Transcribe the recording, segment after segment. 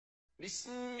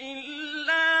بسم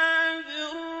الله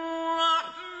الرحمن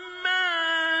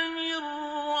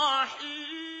الرحيم.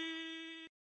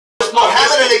 Was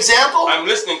Muhammad an example? I'm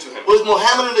listening to him. Was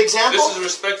Muhammad an example? This is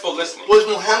respectful listening. Was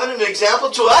Muhammad an example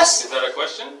to us? Is that a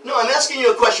question? No, I'm asking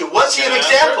you a question. Was he an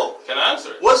example? Can I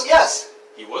answer it? Was yes.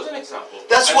 He was an example.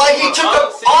 That's why he took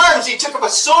up arms. He took up a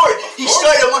sword. He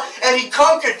started and he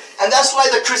conquered, and that's why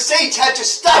the Crusades had to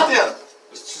stop him.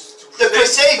 The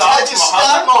Crusades had to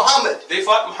stop Muhammad. They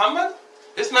fought Muhammad?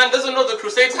 This man doesn't know the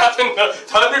Crusades happened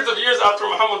hundreds of years after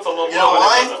Muhammad sallallahu You know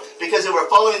why? Because they were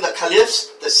following the caliphs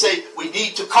that say we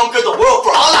need to conquer the world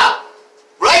for Allah.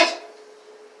 Right?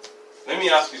 Let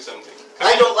me ask you something.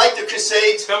 I don't like the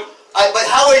Crusades. But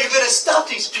how are you going to stop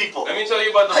these people? Let me tell you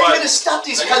about the Bible. Bible. How are you going to stop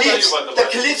these caliphs? The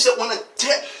caliphs that want to...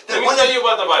 Let me tell you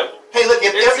about the Bible. Hey, look,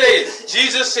 if it says,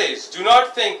 Jesus says, do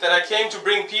not think that I came to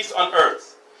bring peace on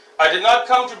earth. I did not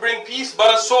come to bring peace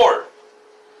but a sword.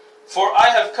 For I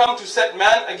have come to set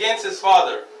man against his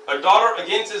father, a daughter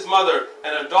against his mother,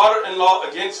 and a daughter-in-law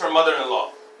against her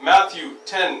mother-in-law. Matthew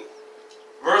 10,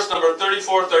 verse number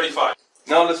 34-35.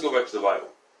 Now let's go back to the Bible.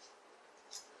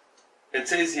 It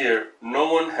says here,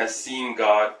 no one has seen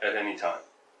God at any time.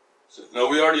 So, now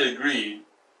we already agreed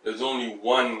there's only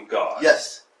one God.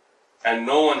 Yes. And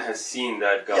no one has seen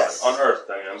that God on earth.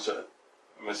 I mean,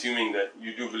 I'm assuming that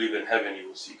you do believe in heaven you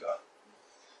will see God.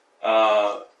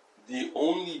 The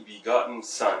only begotten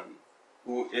Son,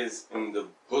 who is in the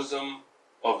bosom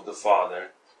of the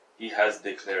Father, he has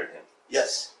declared him.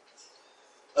 Yes.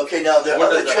 Okay, now there are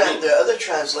other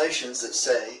translations that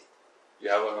say... You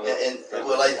have another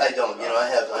well, I don't. You know, I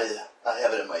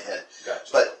have it in my head.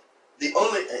 Gotcha. But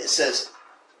it says,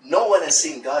 no one has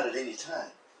seen God at any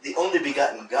time. The only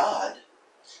begotten God...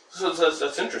 So that's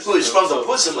interesting. Who is from the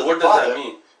bosom of the Father. What does that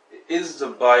mean? Is the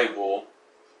Bible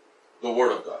the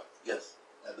Word of God? Yes,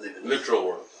 I believe it is. Literal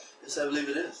Word of God? Yes, I believe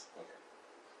it is.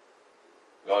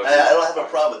 Okay. I don't have a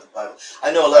problem with the Bible.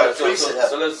 I know a lot of priests that have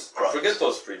So let's problems. forget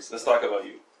those priests. Let's talk about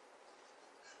you.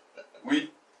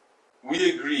 We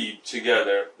agreed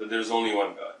together that there's only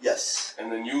one God. Yes.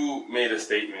 And then you made a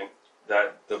statement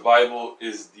that the Bible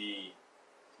is the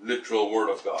literal Word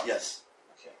of God. Yes.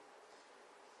 Okay.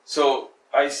 So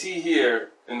I see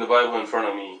here in the Bible in front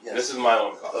of me, this is my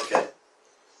own copy. Okay.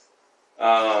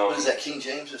 What is that, King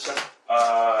James or something?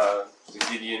 The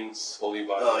Gideon's Holy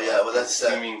Bible. Oh yeah, well that's...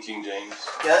 You mean King James?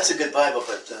 Yeah, that's a good Bible,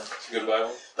 but... It's a good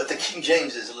Bible? But the King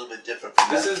James is a little bit different from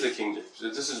This that. is the King James.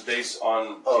 This is based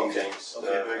on King James. Okay,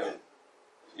 very good.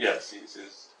 Yes, this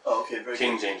is very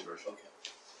King good. James version. Okay.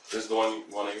 This is the one you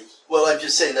want to use? Well, I'm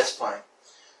just saying that's fine.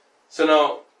 So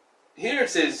now, here it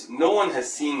says, no one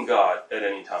has seen God at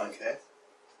any time. Okay.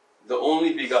 The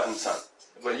only begotten Son.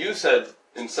 But you said,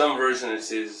 in some version it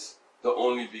says, the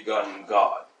only begotten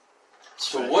God.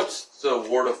 So what's the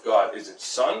Word of God? Is it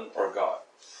Son or God?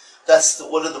 That's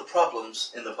one of the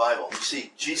problems in the Bible. You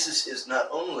see, Jesus is not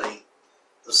only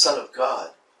the Son of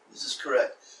God. This is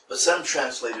correct. But some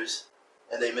translators,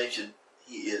 and they mention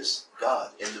he is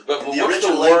God. In the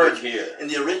original language, here? In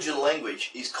the original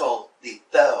language, he's called the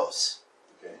Theos.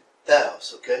 Okay.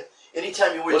 Theos, okay?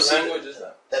 Anytime you were What language is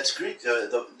that? That's Greek.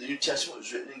 The New Testament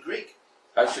was written in Greek.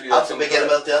 Actually, that's forget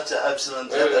about that.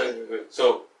 Wait.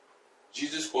 So,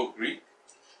 Jesus spoke Greek?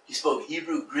 He spoke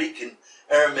Hebrew, Greek, and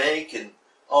Aramaic, and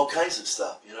all kinds of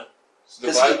stuff, you know? So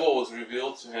the Bible was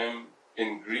revealed to him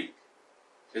in Greek?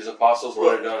 His apostles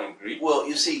wrote it down in Greek? Well,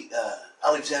 you see,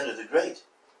 Alexander the Great,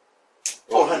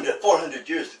 400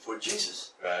 years before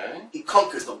Jesus, right? He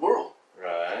conquered the world.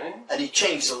 Right. And he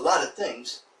changed a lot of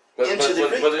things But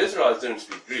the Israelites didn't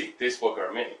speak Greek. They spoke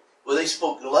Aramaic. Well, a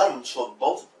lot of them spoke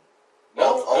both of them.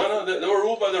 No, they were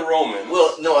ruled by the Romans.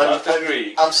 Well, no,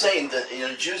 Greek. I'm saying that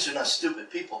Jews are not stupid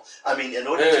people. I mean, in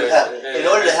order to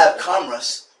have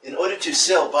commerce, in order to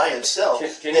buy and sell,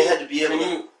 they had to be able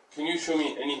to... Can you show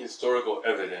me any historical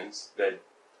evidence that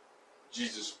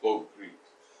Jesus spoke Greek?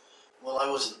 Well, I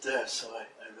wasn't there, so I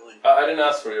really... I didn't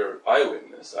ask for your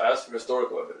eyewitness. I asked for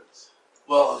historical evidence.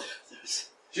 Well,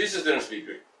 Jesus didn't speak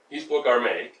Greek. He spoke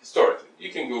Aramaic, historically.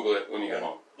 You can Google it when you get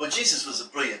home. Well, Jesus was a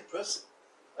brilliant person.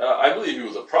 I believe he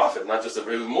was a prophet, not just he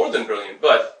was more than brilliant,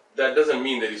 but that doesn't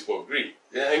mean that he spoke Greek.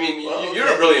 I mean, you're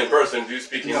a brilliant person. Do you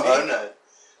speak Hindi? No, I'm not.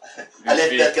 I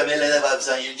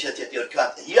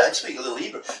speak a little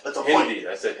Hebrew, but the point... Hindi,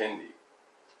 I said Hindi.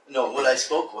 No, what I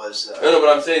spoke was... No, but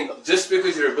I'm saying, just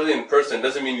because you're a brilliant person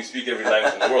doesn't mean you speak every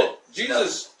language in the world.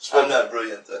 Jesus spoke... I'm not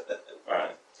brilliant.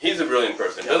 Alright, he's a brilliant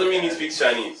person. Doesn't mean he speaks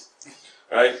Chinese.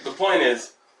 Alright, the point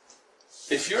is,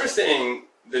 if you're saying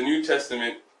the New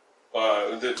Testament,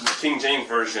 the King James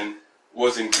Version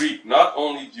was in Greek, not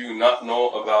only do you not know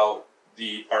about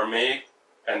the Aramaic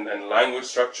and language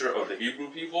structure of the Hebrew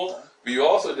people, but you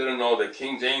also didn't know that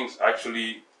King James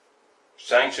actually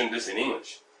sanctioned this in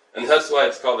English. And that's why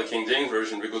it's called the King James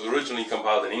Version, because originally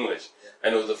compiled in English.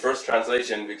 And it was the first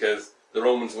translation because the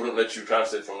Romans wouldn't let you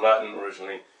translate from Latin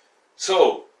originally.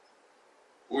 So,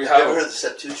 we have... You ever heard of the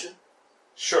Septuagint?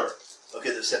 Sure.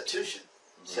 Okay, the Septuagint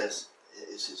says,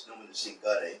 it says, no one has seen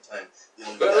God at any time.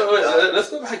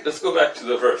 Wait, let's go back to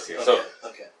the verse here.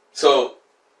 Okay. So,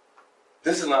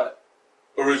 this is not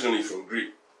originally from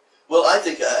Greek. Well, I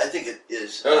think it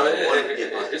is. No,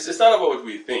 it's not about what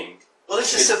we think. Well,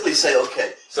 let's just simply say,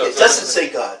 okay, it doesn't say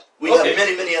God. We have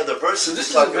many other verses.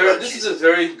 So this is a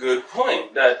very good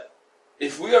point, that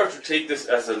if we are to take this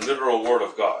as a literal word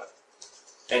of God,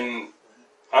 and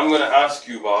I'm going to ask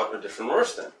you about a different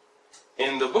verse then.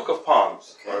 In the book of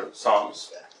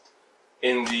Psalms,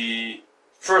 in the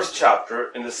 1st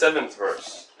chapter, in the 7th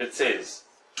verse, it says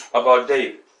about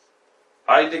David,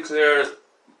 I declare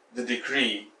the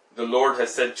decree, the Lord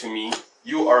has said to me,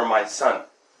 you are my son.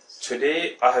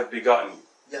 Today I have begotten you.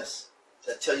 Yes.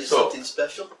 Does that tell you something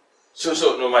special?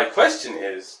 So my question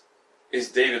is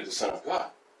David the son of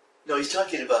God? No, he's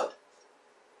talking about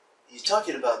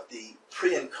the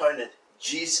pre-incarnate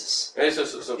Jesus. Okay,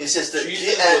 He says that,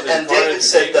 and David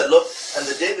said that. Look,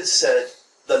 David said,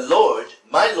 the Lord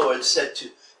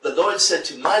said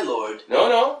to my Lord.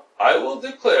 No, I will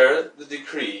declare the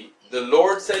decree. The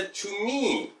Lord said to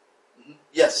me.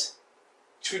 Yes.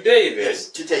 To David. Yes,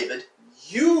 to David.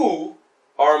 You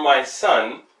are my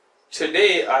son.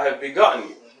 Today I have begotten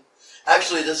you.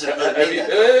 Actually, it doesn't mean that.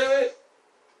 Wait.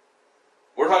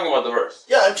 We're talking about the verse.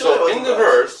 Yeah, I'm talking about in the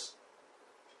verse,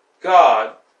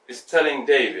 God is telling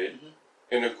David,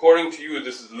 and according to you,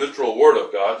 this is the literal word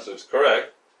of God, so it's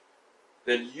correct,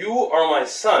 that you are my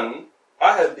son,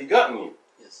 I have begotten you.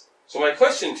 Yes. So my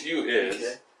question to you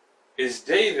is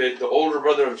David the older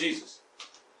brother of Jesus?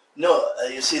 No,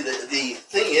 you see, the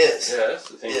thing is, yes,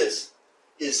 the thing is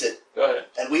that, go ahead.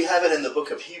 And we have it in the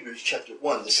book of Hebrews, chapter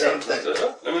 1, the same thing.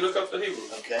 Let me look up the Hebrew.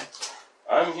 Okay.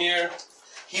 I'm here.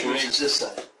 Hebrews is this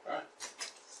side. All right.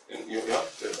 You Here,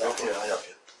 I help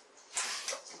you.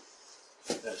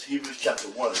 Yes, Hebrews chapter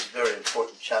 1 is a very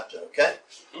important chapter, okay?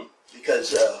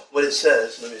 Because what it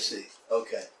says, let me see.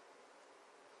 Okay.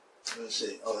 Let me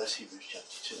see. Oh, that's Hebrews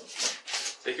chapter 2. Okay.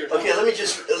 Take your time. Okay, let me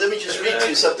just read to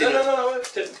you something. No.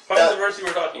 Find the verse you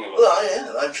were talking about.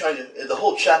 Well, I'm trying to. The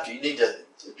whole chapter, you need to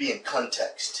be in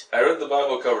context. I read the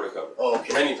Bible cover to cover. Oh,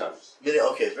 okay. Many times.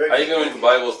 Okay, very good. I go into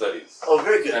Bible studies. Oh,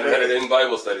 very good. And I read it in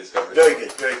Bible studies cover. Very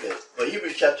good, very good. But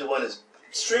Hebrews chapter 1 is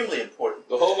extremely important.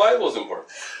 The whole Bible is important.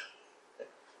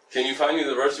 Can you find me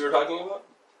the verse you were talking about?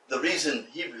 The reason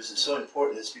Hebrews is so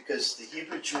important is because the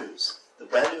Hebrew Jews, the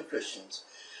brand new Christians,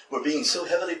 were being so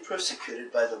heavily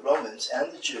persecuted by the Romans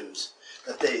and the Jews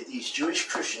that these Jewish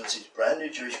Christians, these brand new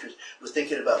Jewish Christians, were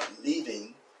thinking about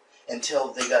leaving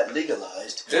until they got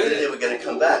legalized, and then they were going to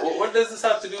come back. What does this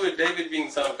have to do with David being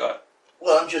the son of God?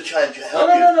 Well, I'm just trying to help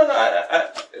you.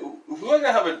 No. We want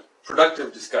to have a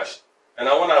productive discussion. And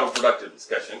I want to have a productive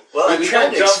discussion. Well, I'm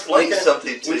trying to explain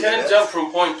something to you. We can't jump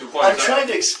from point to point. I'm trying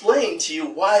to explain to you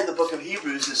why the book of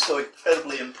Hebrews is so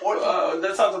incredibly important.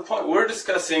 That's not the point. We're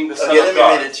discussing the Son of God. Okay,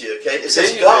 let me read it to you, okay? It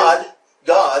says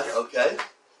God, okay,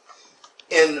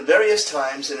 in various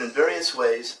times and in various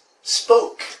ways,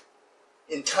 spoke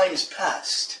in times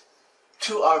past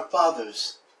to our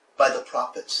fathers by the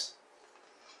prophets,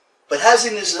 but has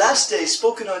in his last days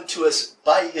spoken unto us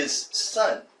by his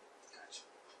Son.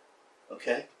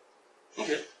 Okay?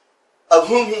 Of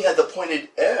whom he hath appointed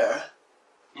heir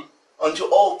unto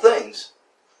all things,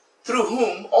 through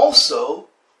whom also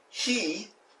he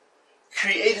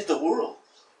created the world.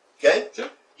 Okay? Sure.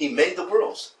 He made the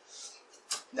worlds.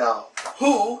 Now,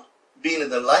 who, being in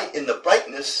the light, in the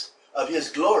brightness of his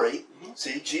glory,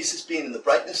 see, Jesus being in the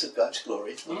brightness of God's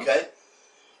glory, okay,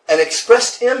 an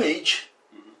expressed image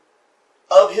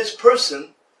of his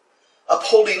person,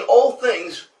 upholding all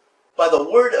things by the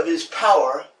word of his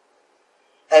power,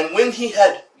 and when he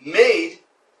had made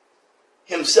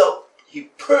himself, he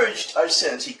purged our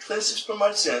sins, he cleansed us from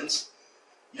our sins,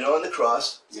 on the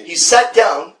cross, he sat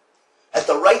down at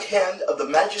the right hand of the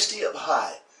majesty of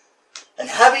high, and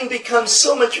having become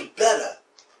so much better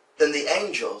than the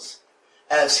angels,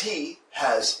 as he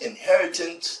has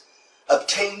inheritance,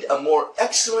 obtained a more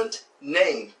excellent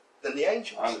name than the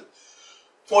angels.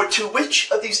 For to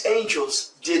which of these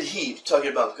angels did he,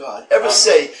 talking about God, ever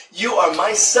say, you are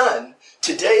my son,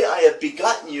 today I have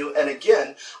begotten you, and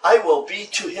again I will be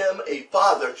to him a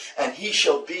father, and he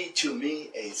shall be to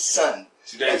me a son?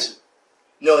 To David.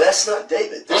 No, that's not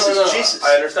David. This is Jesus.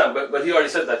 I understand, but he already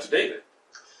said that to David.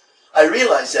 I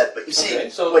realize that, but you see, Okay,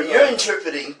 so, what you're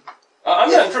interpreting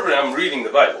I'm not interpreting, I'm reading the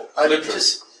Bible.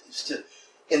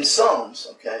 In Psalms,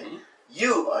 okay,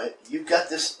 you've got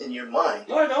this in your mind.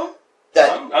 No, I don't.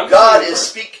 That I'm God is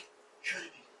speaking.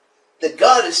 That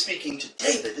God is speaking to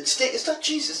David. It's not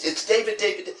Jesus. It's David.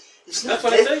 It's not That's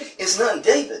what David. It's not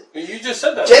David. You just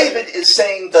said that. David is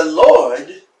saying the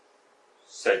Lord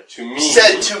said to me.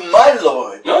 Said to my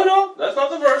Lord. No, that's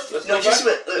not the verse. Let's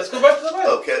go back to the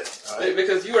Bible. Okay. Right.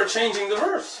 Because you are changing the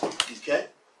verse. Okay.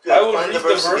 Good. I will Find read the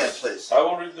verse again, please. I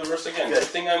will read the verse again. Good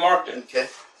thing I marked it. Okay.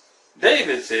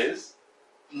 David says,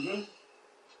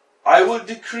 I will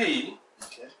decree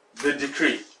the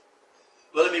decree.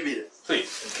 Well, let me read it.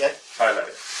 Please. Okay. Highlight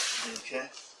it. Okay.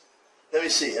 Let me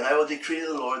see. And I will decree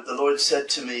the Lord. The Lord said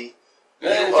to me.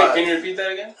 Can you repeat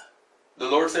that again? The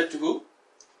Lord said to who?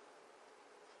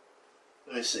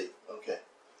 Let me see. Okay.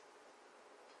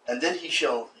 And then he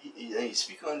shall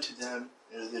speak unto them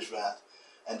in his wrath,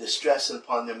 and distress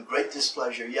upon them great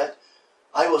displeasure. Yet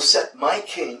I will set my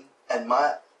king and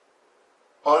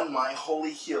on my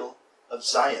holy hill of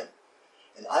Zion,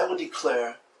 and I will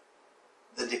declare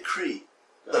the decree.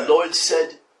 The Lord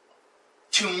said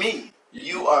to me,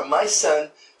 you are my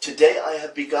son. Today I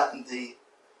have begotten thee.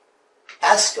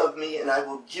 Ask of me, and I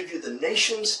will give you the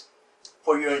nations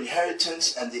for your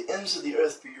inheritance, and the ends of the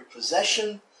earth for your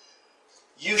possession.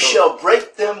 You shall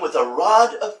break them with a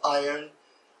rod of iron.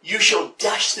 You shall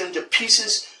dash them to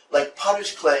pieces like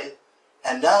potter's clay.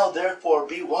 And now therefore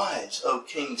be wise, O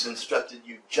kings instructed,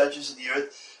 you judges of the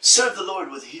earth. Serve the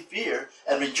Lord with fear,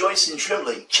 and rejoice in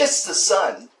trembling. Kiss the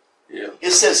Son. Yeah.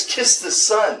 It says kiss the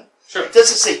Son. Sure. It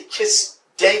doesn't say kiss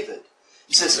David.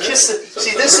 It says kiss the...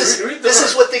 See, this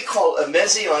is what they call a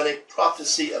messianic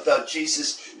prophecy about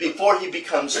Jesus before he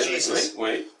becomes Jesus.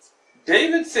 Wait.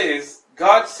 David says,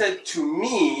 God said to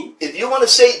me... If you want to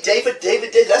say David,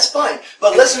 that's fine.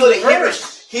 But let's go to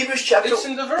Hebrews chapter... It's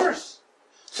in the verse.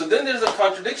 So then there's a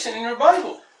contradiction in your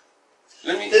Bible.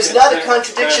 There's not a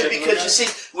contradiction because you see,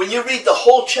 when you read the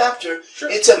whole chapter,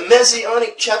 it's a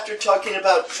messianic chapter talking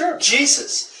about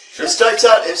Jesus. It starts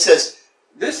out, it says...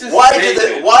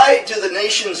 Why do the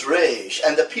nations rage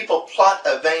and the people plot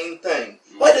a vain thing?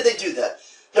 Why do they do that?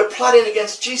 They're plotting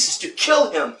against Jesus to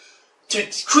kill him, to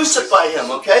crucify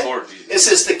him, okay? It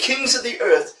says the kings of the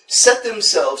earth set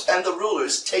themselves and the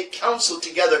rulers take counsel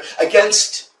together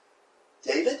against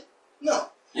David? No.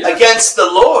 Yeah. Against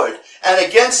the Lord and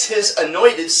against his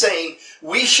anointed, saying,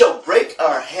 we shall break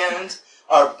our hands,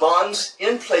 our bonds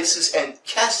in places, and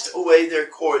cast away their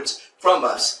cords from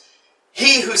us.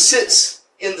 He who sits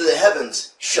in the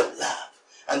heavens shall laugh,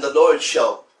 and the Lord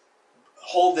shall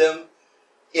hold them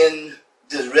in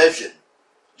derision.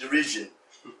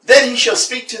 Then he shall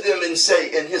speak to them and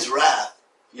say, in his wrath,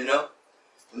 and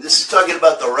this is talking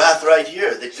about the wrath right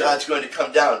here, that God's going to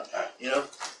come down,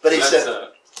 But he said,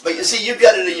 but you see, you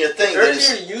got it in your thing.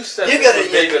 You said you got it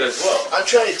in David as well. I'm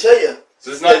trying to tell you.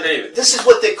 So it's not David. This is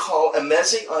what they call a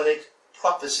messianic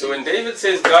prophecy. So when David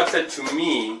says God said to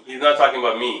me, he's not talking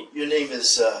about me. Your name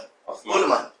is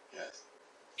Uthman. Yes.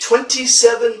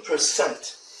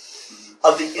 27%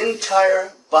 of the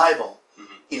entire Bible,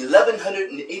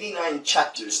 1,189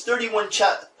 chapters,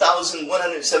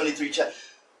 31,173 chapters,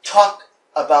 talk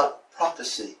about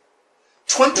prophecy.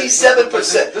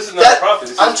 27%. This is not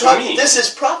prophecy. This is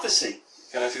prophecy.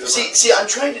 Can I see the See, I'm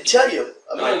trying to tell you.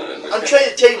 I'm trying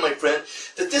to tell you, my friend,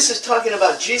 that this is talking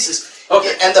about Jesus.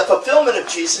 Okay. And the fulfillment of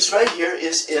Jesus right here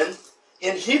is in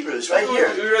Hebrews, right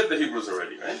here. We read the Hebrews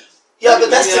already, right? Yeah, but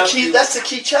that's the key. That's the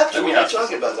key chapter we're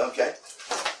talking about. Okay.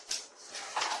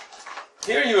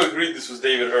 Here you agreed this was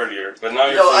David earlier, but now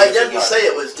you're saying I didn't say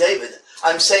it was David.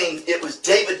 I'm saying it was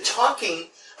David talking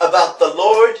about the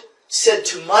Lord said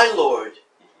to my Lord.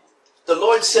 The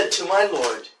Lord said to my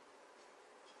Lord.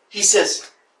 He says,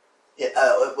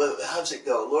 how does it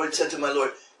go? Lord said to my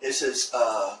Lord. It says,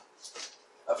 I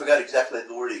forgot exactly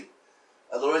the wording.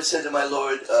 The Lord said to my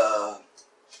Lord,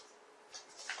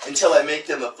 until I make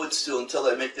them a footstool, until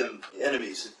I make them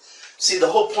enemies. See, the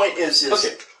whole point is...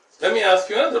 Okay, let me ask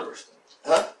you another verse.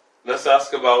 Huh? Let's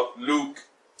ask about Luke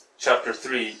chapter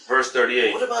 3, verse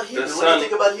 38. What about Hebrews? What do you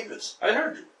think about Hebrews? I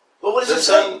heard you. Well, what does it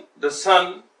say? The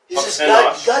son of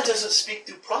Enosh. God doesn't speak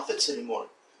through prophets anymore.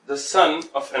 The son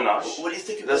of Enosh. What do you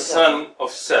think about that? The son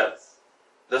of Seth.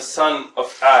 The son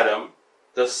of Adam.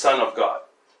 The son of God.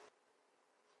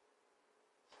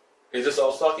 Is this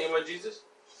all talking about Jesus?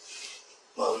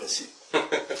 Well, let me see.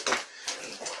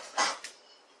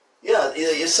 Yeah,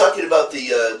 it's talking about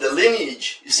the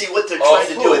lineage. You see what they're trying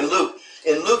to do in Luke.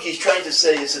 In Luke, he's trying to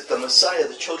say is that the Messiah,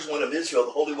 the chosen one of Israel,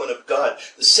 the Holy One of God,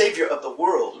 the Savior of the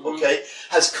world, okay,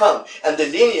 has come. And the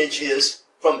lineage is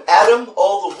from Adam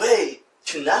all the way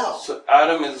to now. So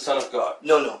Adam is the son of God?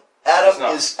 No.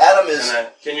 Adam is.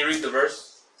 Can you read the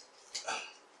verse?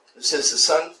 It says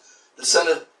the son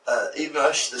of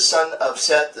Enosh, the son of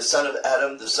Seth, the son of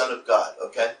Adam, the son of God.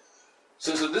 Okay.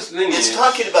 So this lineage. It's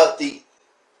talking about the.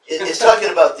 It's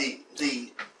talking about the.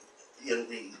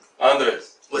 Andres, you're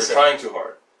What's trying too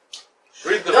hard.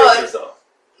 Read the verse yourself.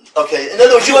 Okay. In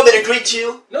other words, you want me to greet to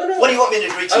you? No. What do you want me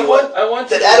to greet to I you? want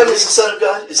that Adam is the son of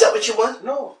God. Is that what you want?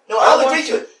 No. No, I'll agree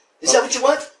to it. Is that what you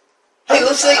want? Hey,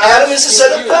 let's say Adam is the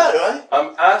son of God, right?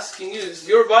 I'm asking you. This is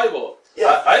your Bible.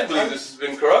 Yeah. I believe this has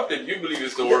been corrupted. You believe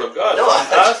it's the Word of God. No,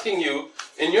 I'm asking you,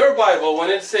 in your Bible, when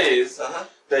it says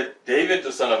that David,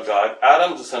 the son of God,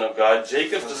 Adam, the son of God,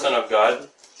 Jacob, the son of God,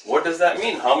 what does that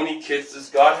mean? How many kids does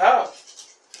God have?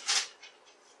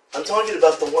 I'm talking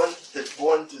about the one that's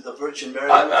born through the Virgin Mary.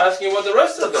 I'm asking what the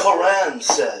rest of the Quran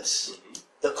says.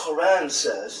 The Quran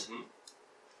says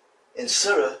in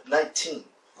Surah 19,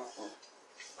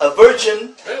 a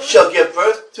virgin shall give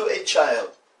birth to a child,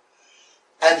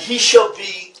 and he shall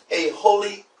be a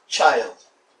holy child.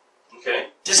 Okay.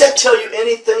 Does that tell you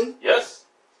anything? Yes.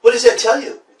 What does that tell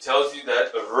you? It tells you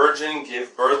that a virgin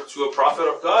gave birth to a prophet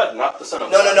of God, not the son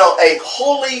of God. No. A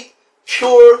holy,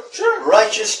 pure, Sure.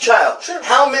 righteous child. Sure.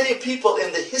 How many people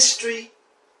in the history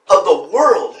of the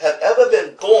world have ever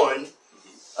been born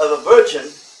of a virgin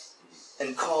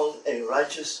and called a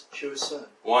righteous, pure son?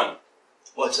 One.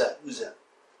 What's that? Who's that?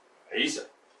 Isa.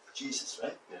 Jesus,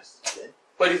 right? Yes. Okay.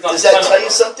 But he's not Does the that son tell of you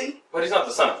God. something? But he's not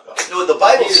the son of God. No, the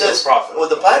Bible He is says. the prophet. Well,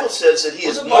 the Bible says that he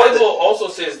is The more Bible than. also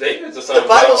says David's the son The of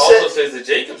God. Bible Also said- says that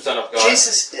Jacob's son of God.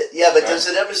 Jesus, yeah, but does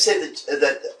it ever say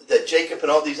that Jacob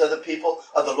and all these other people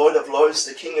are the Lord of Lords,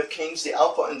 the King of Kings, the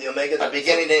Alpha and the Omega, the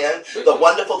beginning and the end, the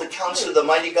wonderful, the Counselor, the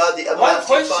Mighty God, the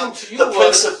everlasting Father, the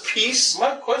Prince of Peace?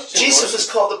 My question Jesus was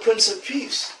called the Prince of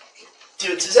Peace.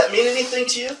 Does that mean anything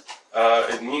to you?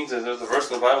 It means that there's a verse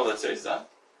in the Bible that says that.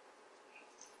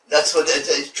 That's what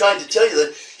he's trying to tell you,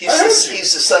 that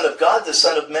he's the Son of God, the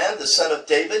Son of Man, the Son of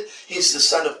David. He's the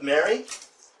Son of Mary.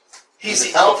 He's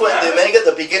the Alpha and the Omega,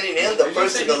 the beginning and the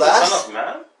first and the last. The son of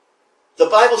man? The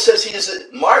Bible says he is.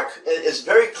 Mark is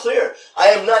very clear. I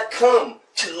am not come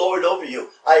to lord over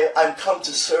you. I'm come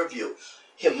to serve you.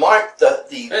 Mark, the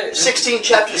 16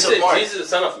 chapters of Mark. Jesus is the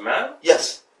Son of Man?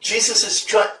 Yes. Jesus is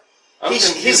trying.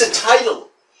 He's a title.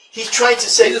 He's trying to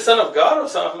say. He's the Son of God or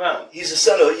Son of Man? He's the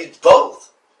Son of both.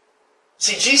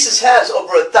 See, Jesus has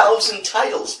over 1,000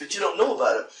 titles, but you don't know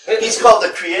about him. He's called the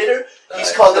Creator.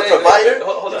 He's called the Provider.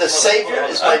 The Savior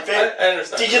is my favorite. I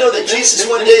understand. Did you know that Jesus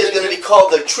one day is going to be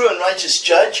called the true and righteous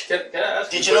Judge? Can I ask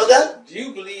Did you know that? Do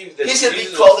you believe that He's going to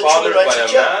Jesus be called is the true fathered and by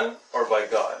righteous a Judge. man or by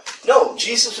God? No,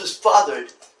 Jesus was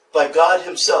fathered by God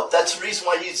Himself. That's the reason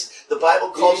why the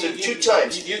Bible calls him 2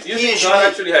 times. You think God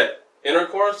actually had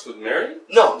intercourse with Mary?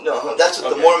 No, that's what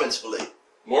the Mormons believe.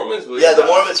 Mormons believe Yeah, the that?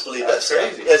 Mormons believe That's that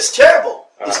crazy. stuff. It's terrible.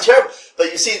 It's terrible.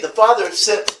 But you see, the Father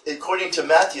sent, according to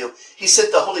Matthew, He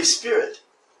sent the Holy Spirit.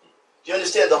 Do you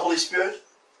understand the Holy Spirit?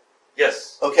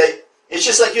 Yes. Okay? It's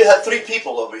just like you have 3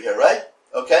 people over here, right?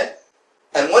 Okay?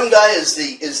 And one guy is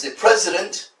the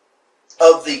president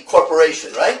of the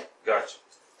corporation, right? Gotcha.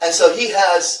 And so he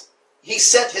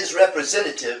sent his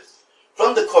representative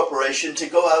from the corporation to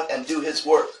go out and do his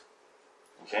work.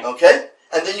 Okay. Okay?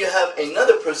 And then you have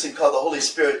another person called the Holy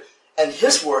Spirit, and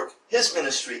his work, his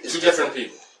ministry is 2 different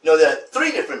people. No, there are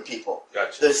 3 different people.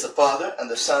 Gotcha. There's the Father and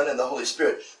the Son and the Holy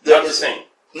Spirit. Not the same.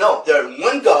 No, they're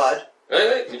one God.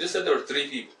 Wait. You just said there were 3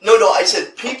 people. No, I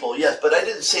said people, yes, but I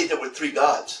didn't say there were 3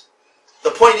 gods.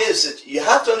 The point is that you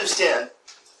have to understand,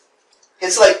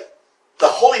 it's like the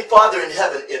Holy Father in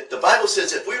heaven. If the Bible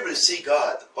says if we were to see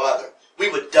God, the Father, we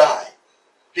would die.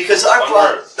 Because our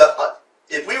Father,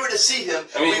 if we were to see Him...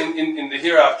 I mean, in the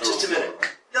hereafter... Just a minute.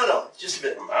 No, just a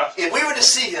minute. If we were to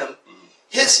see Him,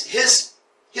 His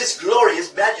glory,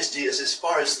 His majesty is as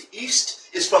far as the east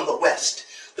is from the west.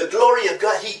 The glory of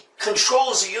God, He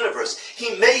controls the universe.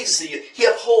 He makes He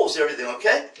upholds everything,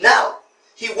 okay? Now,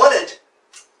 the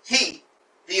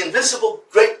invisible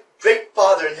great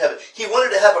Father in heaven, He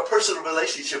wanted to have a personal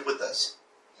relationship with us.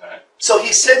 Right. So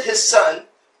He sent His Son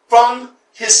from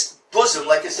His bosom,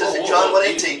 like it says in John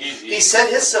 1:18. He sent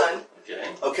His Son,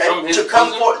 okay, to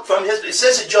come forth from His. It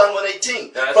says in John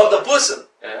 1:18, from the bosom,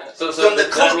 from the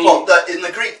kulpos, in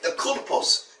the Greek, the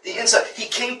kulpos, the inside. He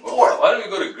came forth. Why do we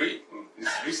go to Greek?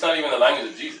 Greek's not even the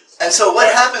language of Jesus. And so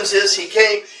what happens is He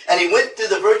came and He went to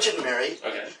the Virgin Mary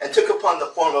and took upon the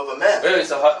form of a man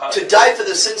to die for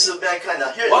the sins of mankind.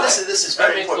 Now here, listen, this is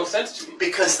very important. That makes no sense to me.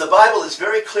 Because the Bible is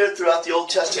very clear throughout the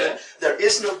Old Testament. There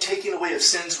is no taking away of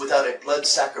sins without a blood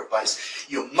sacrifice.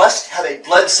 You must have a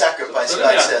blood sacrifice,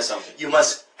 God says. You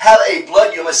must have a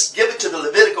blood, you must give it to the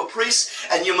Levitical priest,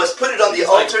 and you must put it on the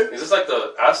altar. Is this like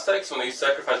the Aztecs when they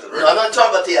sacrificed the virgin? No, I'm not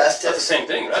talking about the Aztecs. That's the same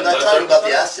thing, right? I'm not talking about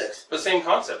the Aztecs. The same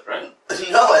concept, right?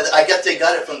 No, I guess they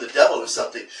got it from the devil or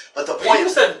something. But the point... You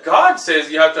said God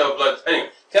says you have to have blood. Anyway,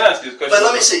 can I ask you this question? But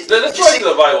let me see. Let's go to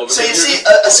the Bible. So you see,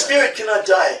 a spirit cannot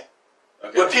die.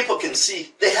 Okay. Where people can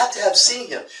see. They have to have seen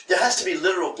him. There has to be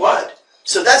literal blood. What?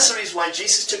 So that's the reason why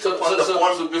Jesus took upon the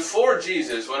form... So before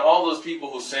Jesus, when all those people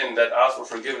who sinned that asked for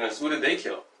forgiveness, who did they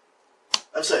kill?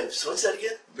 I'm sorry, so what's that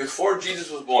again? Before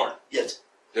Jesus was born, yes,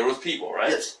 there was people,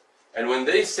 right? Yes. And when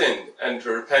they sinned and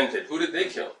repented, who did they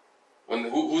kill?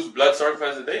 Whose blood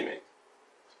sacrifice did they make?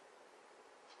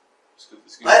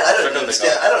 I don't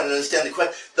understand. I don't understand the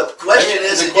question. The question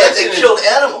is, they killed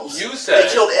animals. You said they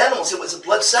killed animals. It was a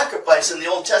blood sacrifice in the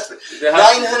Old Testament.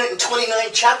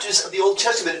 929 chapters of the Old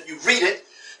Testament. If you read it,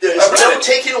 there is no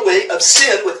taking away of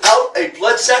sin without a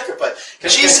blood sacrifice.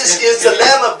 Jesus is the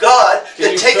Lamb of God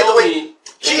that taketh away.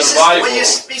 Jesus, when you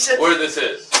said where this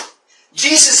is.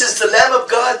 Jesus is the Lamb of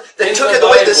God that took it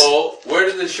away this. Where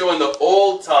does it show in the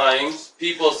old times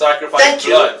people sacrificed Thank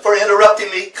blood? you for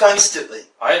interrupting me constantly.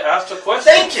 I asked a question.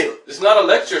 Thank you. It's not a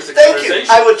lecture, it's a Thank conversation.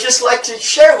 you. I would just like to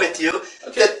share with you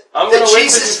that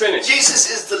Jesus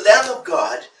is the Lamb of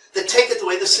God that taketh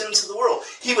away the sins of the world.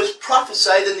 He was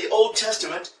prophesied in the Old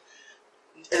Testament,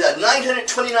 in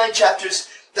 929 chapters,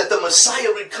 that the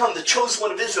Messiah would come, the chosen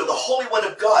one of Israel, the Holy One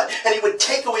of God, and he would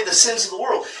take away the sins of the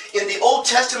world. In the Old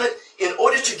Testament, in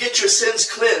order to get your sins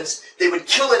cleansed, they would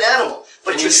kill an animal.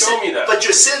 But your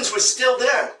sins were still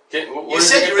there. You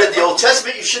said you read the Old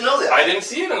Testament, you should know that. I didn't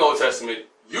see it in the Old Testament.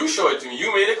 You showed it to me.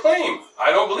 You made a claim.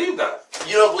 I don't believe that.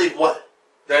 You don't believe what?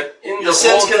 That in your the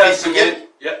sins Old can Testament, be forgiven?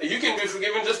 Yeah, you can be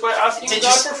forgiven just by asking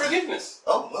God for forgiveness.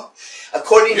 Oh, well.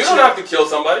 According you don't have to kill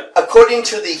somebody. According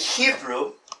to the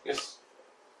Hebrew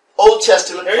Old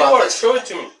Testament prophets. Here you are. Show it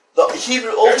to me. The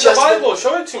Hebrew Old Here's Testament. the Bible.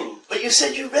 Show it to me. But you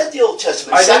said you read the Old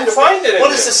Testament. I didn't find it in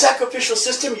What is the sacrificial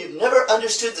system? You've never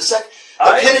understood the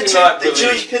Pentateuch, the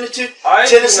Jewish Pentateuch,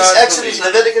 Genesis, Exodus,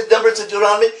 Leviticus, Numbers, and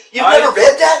Deuteronomy. You've never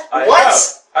read that?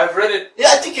 Once? I've read it. Yeah,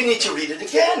 I think you need to read it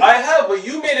again. I have, but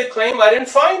you made a claim I didn't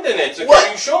find in it. So what?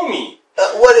 Can you show me?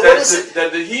 What is it?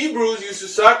 That the Hebrews used to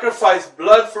sacrifice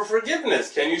blood for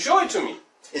forgiveness. Can you show it to me?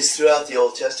 It's throughout the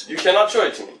Old Testament. You cannot show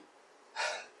it to me.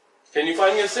 Can you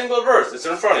find me a single verse? It's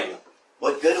in front of you.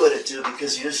 What good would it do?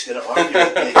 Because you're just going to argue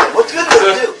with me again. What good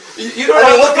would it do? You don't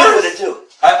have what good would it do?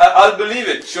 I'll believe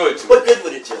it. Show it to me. What good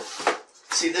would it do?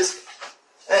 See this?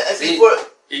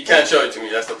 You can't show it to me.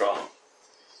 That's the problem.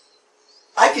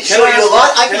 I can show you a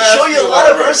lot. I can show you a lot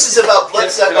of verses about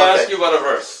blood sacrifice. Can I ask you about a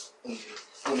verse?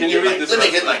 Can you read this? Let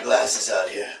me get my glasses out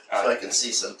here so I can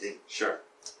see something. Sure.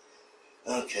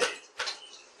 Okay.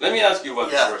 Let me ask you about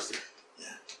this verse.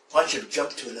 Why don't you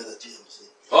jump to another deal? See?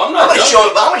 Oh, I'm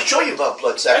going to show you about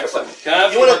blood sacrifice. Excellent. Can I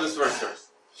ask you about this verse first?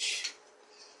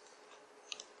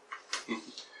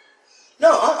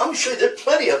 No, I'm going to show you. There are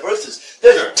plenty of verses.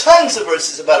 There's tons of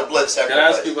verses about a blood sacrifice. Can I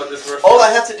ask you about this verse? All I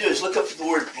have to do is look up the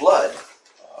word blood.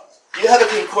 Do you have a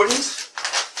concordance?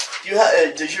 Do you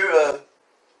have? Does your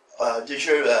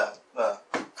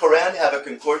Quran have a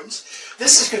concordance?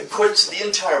 This is concordance to the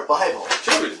entire Bible.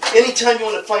 Sure. Anytime you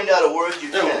want to find out a word, you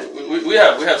can. We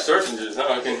have search engines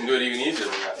now. We can do it even easier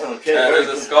than that. Okay. There's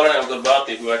a scholar named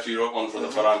Abdul-Baqi who actually wrote one for the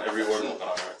Quran. Every word in the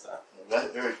Quran writes that.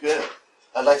 Right. Very good.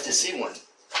 I'd like to see one.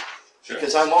 Sure.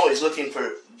 Because I'm always looking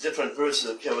for different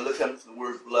verses. Okay, we're looking for the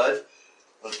word blood.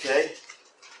 Okay.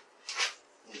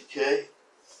 Okay.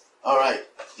 All right.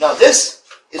 Now this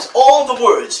is all the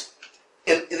words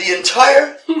in the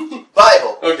entire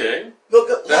Bible. Okay.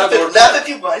 Laugh if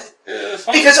you want. Yeah,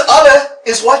 because Allah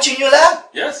is watching you laugh.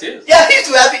 Yes, he is. Yeah,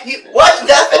 He's laughing. Watch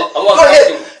laughing.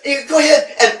 Go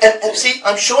ahead. And see,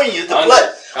 I'm showing you the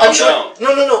blood. I'm showing.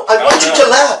 No. I want you to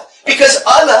laugh because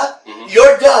Allah,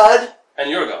 your God, and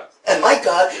your God. And my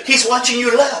God, He's watching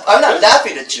you laugh. I'm not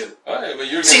laughing at you. Right,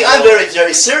 but you're see, I'm very,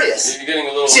 very serious. You're getting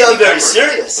a little. See, I'm very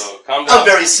serious. So calm down. I'm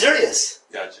very serious.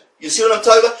 Gotcha. You see what I'm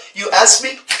talking about? You ask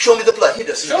me, show me the blood. He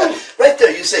doesn't. Show me. Right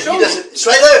there. You say he doesn't. It's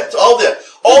right there. It's all there.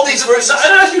 All these verses. I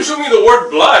didn't ask you to show me the word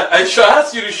blood. I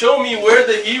asked you to show me where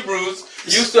the Hebrews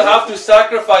used to have to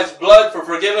sacrifice blood for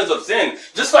forgiveness of sin.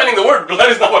 Just finding the word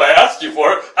blood is not what I asked you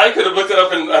for. I could have looked it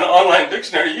up in an online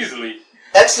dictionary easily.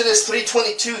 Exodus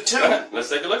 3:22 too. Let's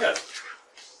take a look at it.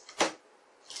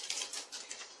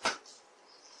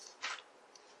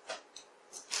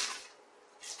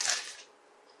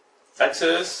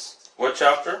 Exodus, what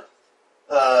chapter?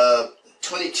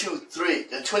 22:3.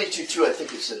 22:2, I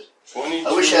think it says. 22.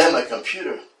 I wish I had my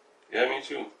computer. Yeah, me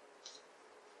too.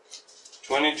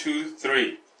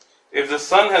 22:3. If the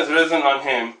sun has risen on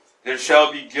him, there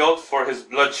shall be guilt for his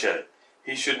bloodshed.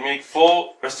 He should make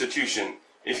full restitution.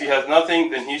 If he has nothing,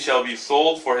 then he shall be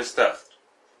sold for his theft.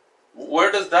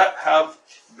 Where does that have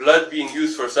blood being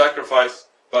used for sacrifice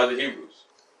by the Hebrews?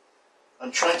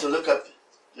 I'm trying to look up.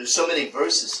 There's so many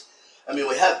verses. I mean,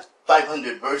 we have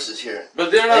 500 verses here.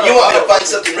 But they're not. And you want me to find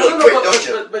something really quick, don't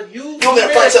you? But you want me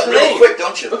to find something really quick,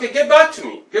 don't you? Okay, get back to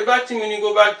me. Get back to me when you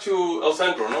go back to El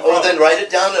Centro. No problem. Oh, then write it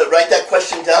down. Write that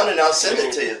question down, and I'll send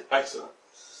it to you. Excellent.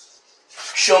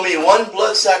 Show me one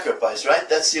blood sacrifice, right?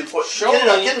 That's the important.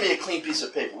 Get me a clean piece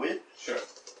of paper, will you? Sure.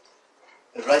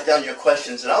 And write down your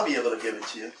questions, and I'll be able to give it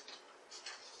to you.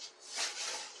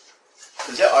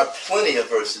 Because there are plenty of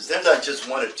verses. They're not just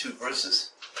one or two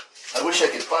verses. I wish I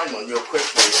could find one real quick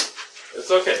for you. It's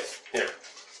okay. Here.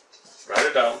 Write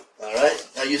it down. All right.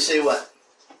 Now you say what?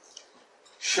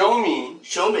 Show me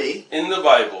in the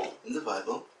Bible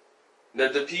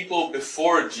that the people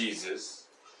before Jesus,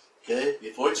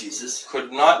 before Jesus,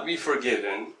 could not be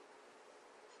forgiven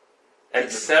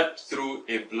except through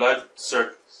a blood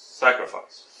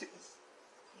sacrifice.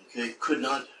 Okay, could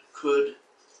not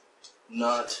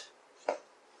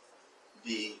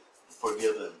be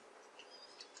forgiven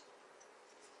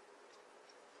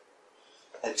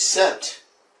except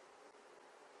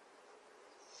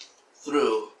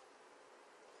through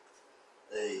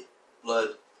a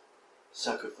blood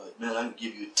sacrifice. Man, I'm going to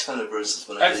give you a ton of verses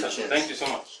when I get a chance. Thank you so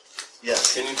much.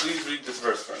 Yes. Can you please read this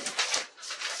verse for me?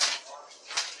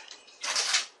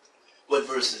 What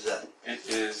verse is that? It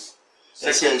is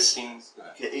 2 Kings.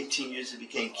 Okay, 18 years he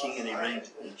became king and he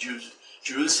reigned in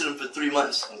Jerusalem for 3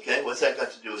 months. Okay, what's that got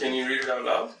to do with it? Can you read it out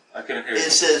loud? I couldn't hear you.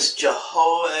 It says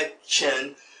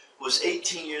Jehoiachin was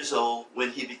 18 years old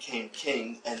when he became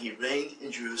king and he reigned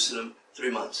in Jerusalem 3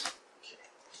 months.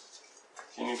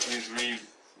 Can you please read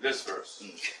this verse?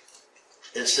 Okay.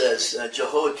 It says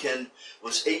Jehoiachin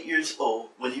was 8 years old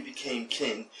when he became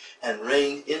king and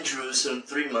reigned in Jerusalem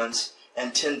 3 months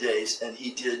and 10 days, and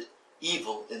he did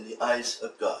evil in the eyes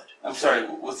of God. I'm sorry,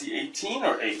 was he 18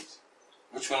 or 8?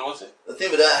 Which one was it? The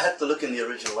thing, but I have to look in the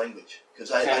original language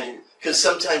because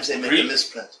sometimes they make a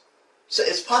misprint. So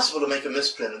it's possible to make a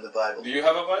misprint in the Bible. Do you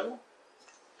have a Bible?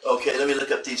 Okay, let me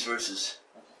look up these verses.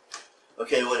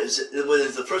 Okay, what is it? What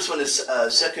is the first one? Is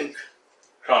Second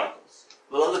Chronicles.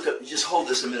 Well, I'll look up. Just hold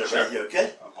this a minute right here,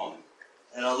 okay? I'm holding.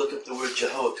 And I'll look up the word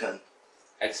Jehoiachin.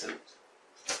 Excellent.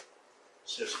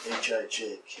 So it's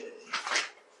H-I-J-K.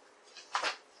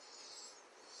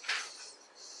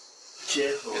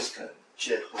 Jehoiachin.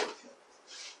 Jehoiachin.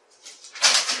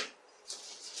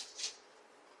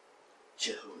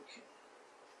 Jehoiachin.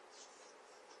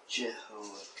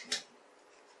 Jehoiachin.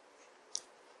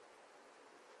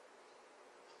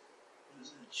 What is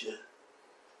that?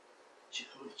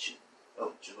 Jehoiachin.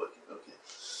 Oh, Jehoiachin. Okay.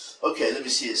 Okay, let me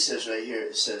see. It says right here.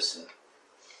 It says,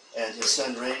 and his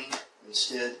son reigned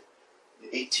instead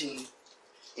 18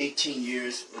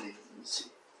 years. Let me see.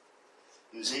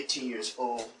 He was 18 years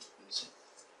old.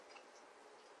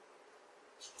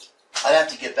 I'd have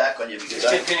to get back on you because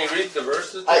can you read the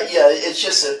verses? Yeah, it's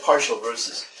just partial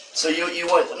verses. So you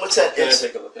want what's that? Can I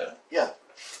take a look at it? Yeah,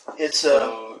 it's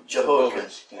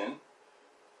Jehoiachin.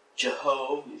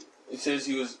 It says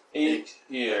he was 8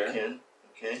 here.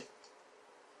 Okay.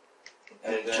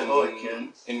 And then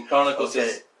Jehoiachin. In Chronicles it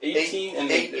says 18 and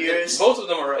 8 years. Both of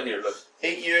them are right here. Look.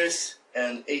 8 years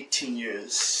and 18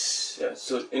 years. Yeah.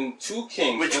 So in 2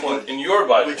 Kings. Which one? In your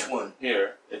Bible. Which one?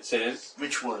 Here it says.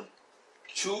 Which one?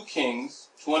 2 Kings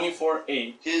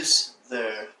 24:8. Is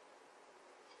there?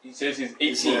 He says he's 18.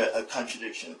 Is there a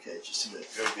contradiction? Okay, just a minute.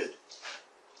 Very good.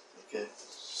 Okay.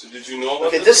 So did you know about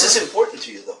Okay, this is important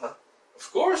to you, though, huh?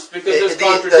 Of course, because there's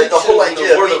contradictions the whole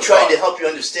idea in the of me trying to help you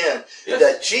understand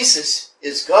that Jesus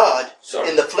is God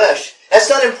in the flesh. That's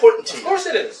not important to you. Of course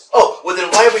it is. Oh, well then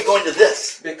why are we going to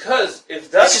this? Because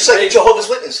if that's just like Jehovah's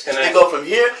Witness. They go from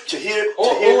here to here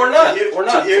to here we're not. to here We're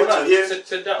not. to here We're not. to here.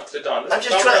 Sit down. Sit down. I'm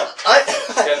just trying.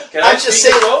 Can I'm I just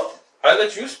speak saying. as well? I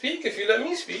let you speak if you let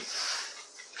me speak.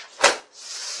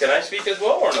 Can I speak as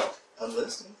well or no? I'm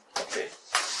listening. Okay.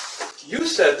 You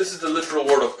said this is the literal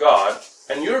word of God,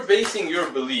 and you're basing your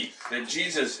belief that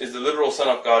Jesus is the literal Son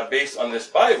of God based on this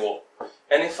Bible.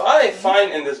 And if I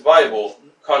find in this Bible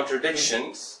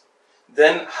contradictions,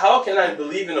 then how can I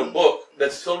believe in a book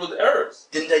that's filled with errors?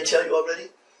 Didn't I tell you already?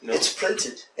 No. It's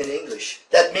printed in English.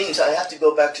 That means I have to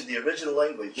go back to the original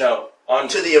language. No.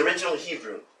 To the original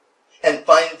Hebrew. And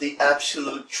find the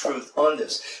absolute truth on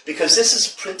this. Because this is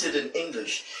printed in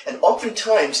English. And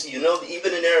oftentimes, you know,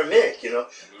 even in Aramaic, you know,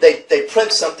 they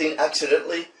print something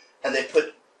accidentally and they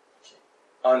put...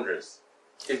 Andres,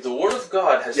 if the Word of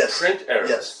God has print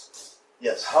errors,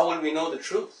 yes, how will we know the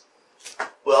truth?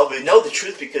 Well, we know the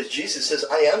truth because Jesus says,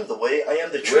 I am the way, I am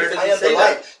the Where truth, does I he am the say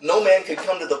light. that? No man can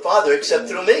come to the Father except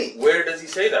through me. Where does he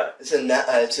say that? It's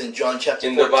in John chapter 14.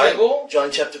 In the Bible?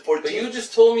 John chapter 14. But you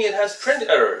just told me it has print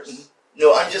errors.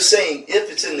 No, I'm just saying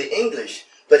if it's in the English.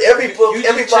 But every book, you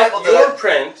every just checked Bible that your I...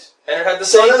 print, and it had the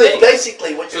So same in other words, thing.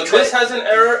 basically what So you're trying... this has an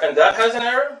error, and that has an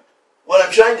error? What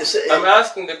I'm trying to say... I'm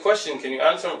asking the question, can you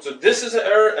answer? So this is an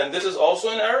error, and this is also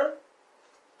an error?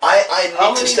 I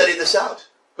need to study this out.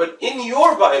 But in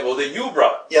your Bible that you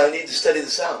brought, Yeah, I need to study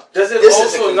this out. does it This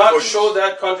is also a not concordance. show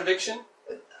that contradiction?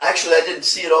 Actually, I didn't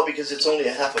see it all because it's only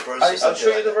a half a verse. I'll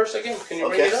show you the verse again. Can you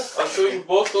bring Okay. it up? I'll show you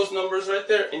both those numbers right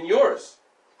there in yours.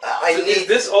 I So need is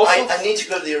this also? I need to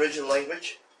go to the original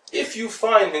language. If you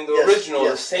find in the Yes, original the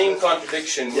yes. same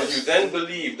contradiction, would Yes. you then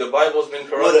believe the Bible's been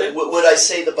corrupted? Would I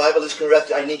say the Bible is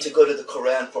correct? I need to go to the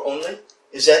Quran for only?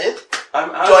 Is that it? I'm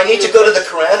Do I asking need to you- go to the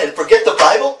Quran and forget the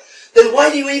Bible? Then why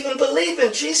do you even believe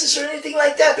in Jesus or anything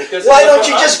like that? Because Why in the don't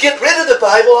you Quran- just get rid of the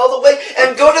Bible all the way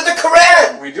and go to the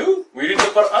Quran? We do. We read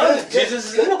the Quran. Good, Jesus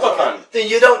is good, in the Quran. Then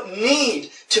you don't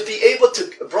need to be able to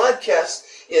broadcast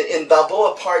in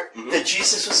Balboa Park that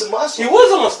Jesus was a He Muslim.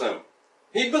 was a Muslim.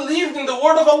 He believed in the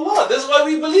word of Allah. That's why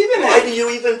we believe in Why do him. you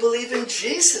even believe in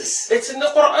Jesus? It's in the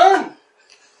Quran.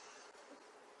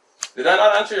 Did I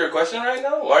not answer your question right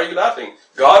now? Why are you laughing?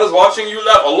 God is watching you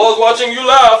laugh. Allah is watching you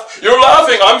laugh. You're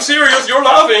laughing. I'm serious. You're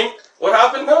laughing. What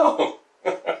happened now?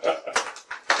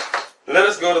 Let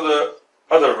us go to the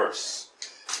other verse.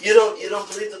 You don't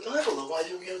believe the Bible, then why do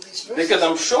you give these verses? Because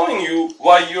I'm showing you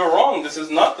why you're wrong. This is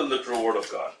not the literal word of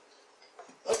God.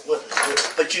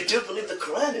 But you do believe the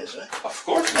Quran is, right? Of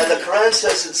course. And the Quran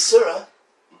says in Surah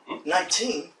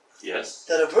 19 Yes.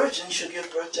 that a virgin should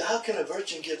give birth to. How can a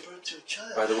virgin give birth to a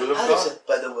child? By the will of How God. does it?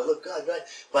 By the will of God, right?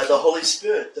 By the Holy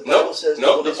Spirit. The No, Bible says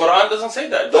no, the Holy Spirit. Quran doesn't say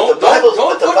that. But Don't the Bible-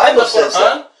 don't but the put Bible in the says Quran.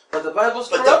 that. But the Bible's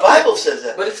But corrupted. the Bible says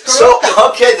that. But it's so corrupted.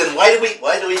 okay, then why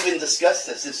do we even discuss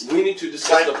this? We need to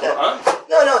discuss the Quran.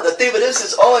 No. The thing with this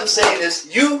is all I'm saying is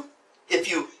if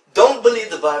you don't believe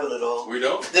the Bible at all, We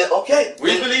don't. then okay.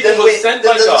 We then, believe then it was sent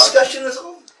by the God. discussion is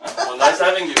over. Well, nice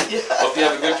having you. Yeah. Hope you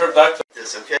have a good trip back.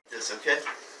 This okay.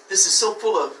 This is so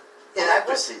full of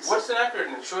inaccuracies. What's inaccurate?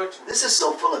 Show it to me. This is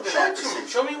so full of Show it to me.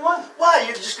 inaccuracies. Show me one. Why?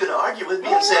 You're just going to argue with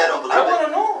me and say I don't believe I want it?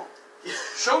 to know.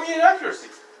 Show me inaccuracy.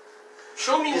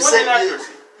 Show me You one say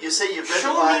inaccuracy. you say you've read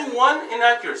Show the Bible. me one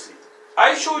inaccuracy.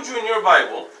 I showed you in your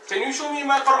Bible. Can you show me in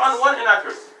my Quran one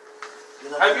inaccuracy?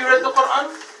 Have you read the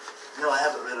Quran? No, I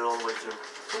haven't read it all the way through.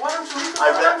 So why don't you read the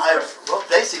Quran first? Well,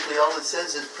 basically all it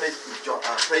says is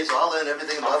praise Allah and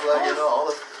everything, blah blah. You know all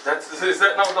of. Is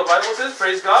that not what the Bible says?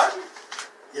 Praise God?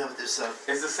 Yeah, but It's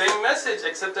the same message,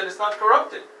 except that it's not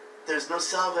corrupted. there's no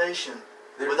salvation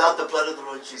without the blood of the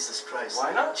Lord Jesus Christ.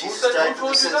 Why not? Jesus Who died for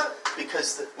told the you sins that?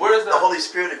 because Where is the that? Holy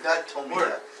Spirit of God told me Where?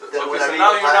 that. Okay, when so I read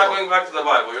now the you're not Bible. going back to the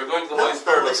Bible. You're going to the No, Holy the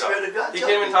Spirit Holy of God. Spirit of God He told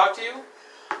came me. and talked to you?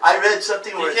 I read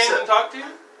something He where it came said, and talked to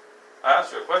you? I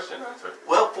asked you a question. Answer it.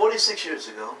 well, 46 years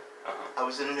ago, Uh-huh. I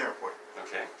was in an airport.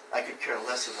 Okay. I could care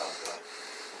less about God.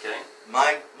 Okay.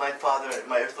 My father,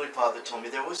 my earthly father told me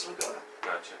there was no God.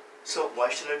 Gotcha. So why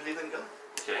should I believe in God?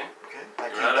 Okay. Okay.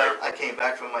 You're I came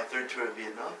back from my third tour of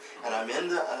Vietnam, and I'm in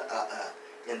the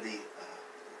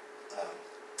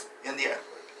airport.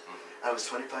 I was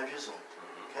 25 years old.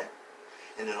 Okay.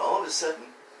 And then all of a sudden,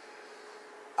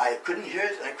 I couldn't hear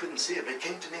it and I couldn't see it, but it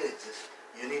came to me like this: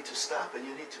 you need to stop and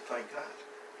you need to find God.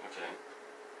 Okay.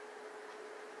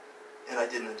 And I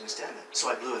didn't understand it, so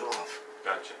I blew it off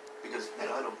Gotcha. because I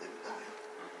don't believe in God.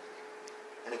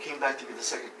 And it came back to me the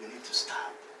second: you need to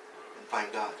stop and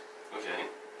find God. Okay.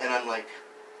 And I'm like,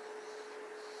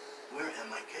 where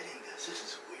am I getting this? This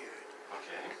is weird.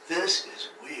 Okay. This is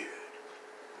weird.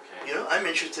 Okay. You know, I'm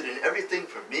interested in everything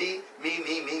for me.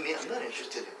 I'm not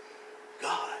interested in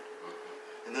God.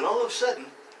 And then all of a sudden,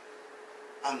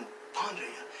 I'm pondering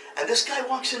it. And this guy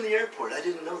walks in the airport. I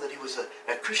didn't know that he was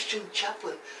a Christian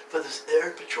chaplain for the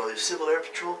Air Patrol, the Civil Air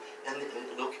Patrol. And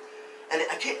look, and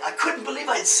I couldn't believe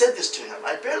I had said this to him.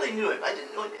 I barely knew him. I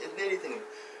didn't know anything.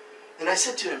 And I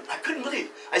said to him, I couldn't believe.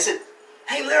 I said,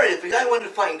 hey Larry, if a guy wanted to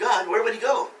find God, where would he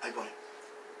go? I go,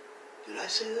 did I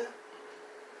say that?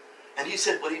 And he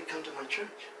said, well, he'd come to my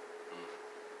church.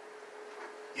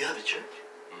 You have a church?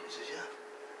 He says, yeah.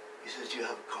 He says, do you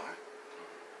have a car?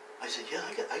 I said, yeah,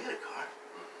 I got a car.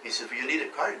 He said, well, you need a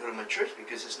car to go to my church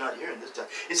because it's not here in this town.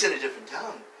 It's in a different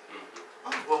town.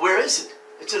 Oh, well, where is it?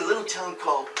 It's in a little town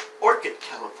called Orchid,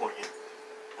 California.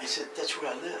 I said, that's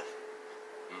where I live.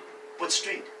 What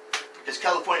street? Because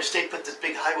California State put this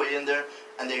big highway in there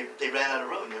and they ran out of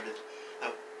road.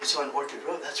 It's on Orchid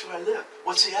Road. That's where I live.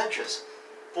 What's the address?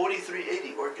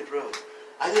 4380 Orchid Road.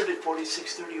 I live at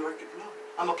 4630 Orchid Road.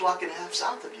 I'm a block and a half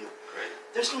south of you. Great.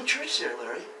 There's no church there,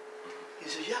 Larry. He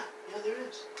says, yeah, there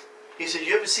is. He said,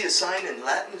 you ever see a sign in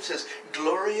Latin that says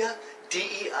Gloria,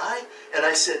 D-E-I? And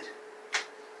I said,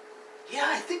 yeah,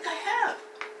 I think I have.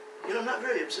 You know, I'm not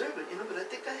very observant, you know, but I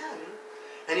think I have, you know.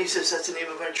 And he says, that's the name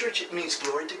of our church. It means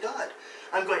glory to God.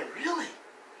 I'm going, really?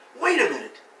 Wait a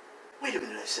minute. Wait a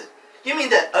minute, I said. You mean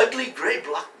that ugly gray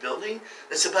block building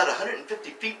that's about 150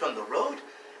 feet from the road?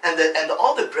 And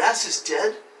all the grass is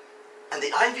dead? And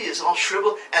the ivy is all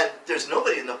shriveled? And there's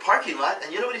nobody in the parking lot?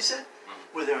 And you know what he said?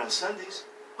 We're there on Sundays.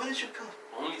 Why did you come?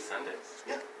 Only Sundays?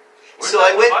 Yeah. Where's So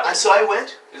I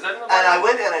went. Is that in the And I Bible?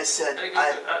 went and I said,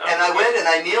 I went and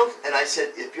I kneeled and I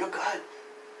said, if you're God,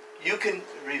 you can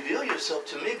reveal yourself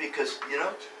to me because, you know,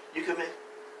 you can make.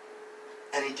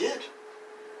 And he did.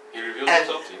 He revealed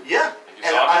himself to you? Yeah. You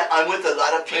And saw him? I'm with a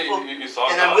lot of people. Hey, you saw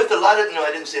and God? I'm with a lot of, no,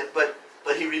 I didn't say it, but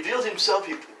he revealed himself.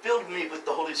 He filled me with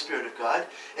the Holy Spirit of God.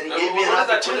 And he gave me an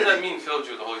opportunity. What does that mean, filled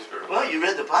you with the Holy Spirit? Well, you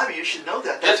read the Bible. You should know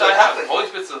that. Yes, That's what I have. happened. Holy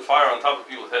Spirit's the fire on top of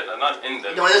people's head. I'm not in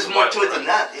them. No, there's more to it Right? than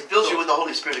that. It fills you with the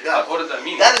Holy Spirit of God. What does that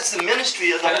mean? That is the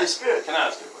ministry of the Holy Spirit. Can I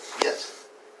ask you a question? Yes.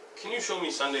 Can you show me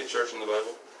Sunday church in the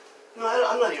Bible? No,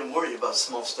 I'm not even worried about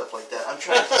small stuff like that. I'm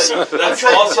trying to tell you. That's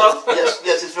small stuff? Yes,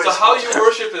 it's very So small. how you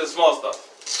worship is small stuff?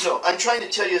 No, I'm trying to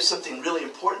tell you something really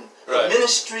important. Right. The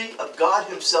ministry of God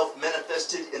Himself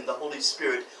manifested in the Holy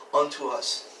Spirit unto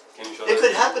us. Can you show It that?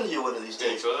 could happen to you one of these Can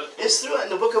you days. show that? It's through in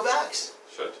the book of Acts.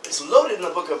 Show it to me. It's loaded in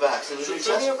the book of Acts. In the New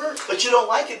Show me a Testament. verse. But you don't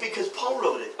like it because Paul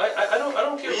wrote it. I don't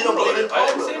care. You who don't wrote believe in it. Paul I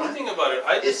didn't wrote say it, anything about it.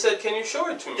 I just said, can you show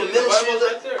it to me? The The ministry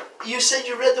Bible's right there. You said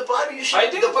you read the Bible. You should. I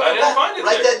did. The book I of didn't Acts. find it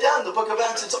Write there. that down. The book of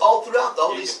Acts. It's all throughout.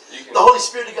 The You Holy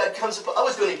Spirit of God comes upon. I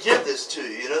was going to give this to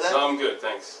you. You know that? No, I'm good.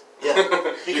 Thanks. Yeah.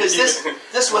 Because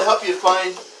this will help you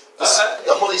find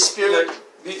the Holy Spirit.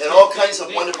 And all kinds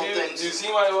of wonderful things. Do you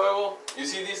see my Bible? You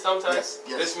see these thumbtacks?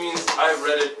 Yes. This means I've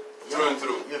read it through and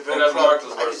through. You're very And I've proud. marked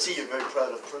those I can verses. see you're very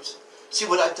proud of a person. See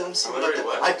what I've done? See I'm what I've very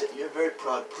done? what? You're a very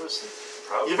proud person.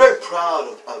 Proud? You're very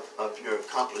proud of your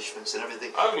accomplishments and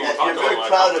everything. I haven't even And talked you're very about my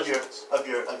proud of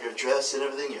accomplishments. your dress and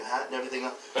everything, your hat and everything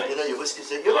else. Thanks. You know, your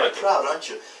whiskers. You're I very like it. proud, aren't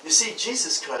you? You see,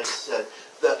 Jesus Christ said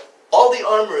that all the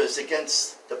armor is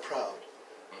against the proud,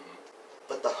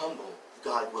 but the humble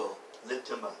God will lift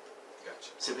him up. Gotcha.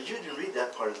 See, but you didn't read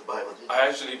that part of the Bible, did you? I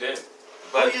actually did.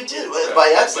 Oh, But you did,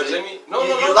 by accident. But let me, no,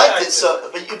 You by liked it,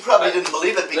 accident. but you probably didn't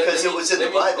believe it because it was in the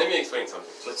Bible. Let me explain something.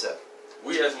 What's that?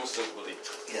 We as Muslims believe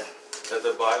Yeah. that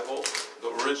the Bible, the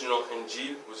original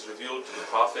Injil, was revealed to the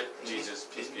Prophet Jesus,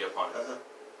 peace be upon him. Uh-huh.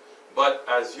 But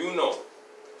as you know,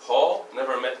 Paul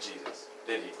never met Jesus,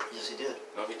 did he? Yes, he did.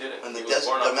 No, he didn't. In the He was desert,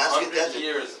 born Damascus 100 desert.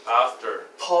 years after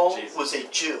Paul Jesus. was a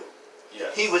Jew.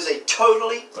 Yes. He was a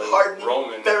totally But hardened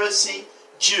Roman. Pharisee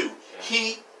Jew. Yeah.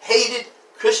 He hated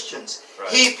Christians. Right.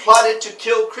 He plotted to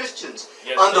kill Christians.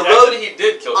 Yes, On the actually road, he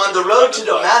did kill on the Christians. road to That's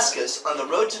why. Damascus, on the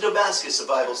road to Damascus, the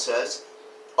Bible says,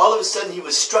 all of a sudden he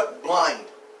was struck blind,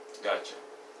 Gotcha.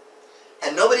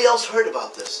 and nobody else heard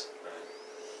about this.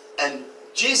 Right. And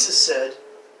Jesus said,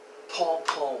 Paul,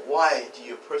 Paul, why do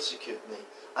you persecute me?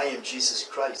 I am Jesus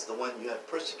Christ, the one you have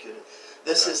persecuted.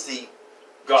 This is the...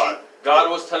 God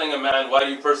was telling a man, why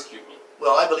do you persecute me?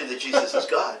 Well, I believe that Jesus is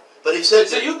God. But he said...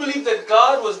 So you believe that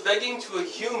God was begging to a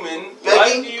human,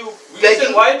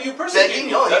 Begging, why do you persecute begging,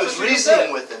 me? no, he That's was what you reasoning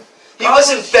said. with him. He God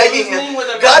wasn't was begging reasoning him. with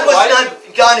a man, God was why do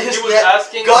not... God is He was not...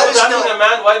 asking, God is asking not... a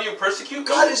man, why do you persecute me?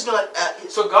 God is not...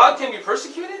 So God can be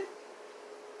persecuted?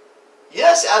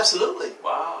 Yes, absolutely.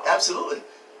 Wow. Absolutely.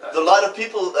 A lot of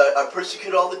people are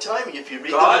persecuted all the time. If you read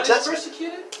the New God is Testament,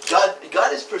 persecuted?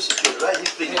 God is persecuted, right?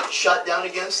 He's being shot down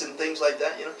against and things like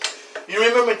that. You know. You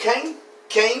remember Cain?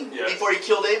 Yes. Before he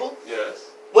killed Abel, Yes.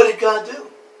 what did God do?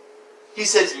 He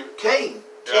said, Cain,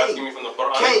 You're asking me from the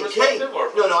Quranic Cain. perspective?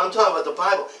 Or No, I'm talking about the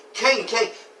Bible. Cain,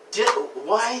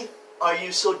 why are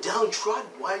you so downtrodden?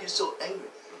 Why are you so angry?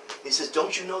 He says,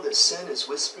 don't you know that sin is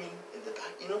whispering in the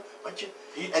back? You know, aren't you?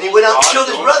 And he went out and killed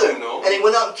his brother. And he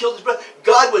went out and killed his brother.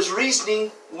 God was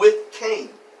reasoning with Cain.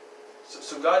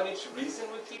 So God needs to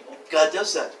reason with people? God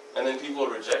does that. And then people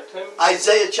reject him?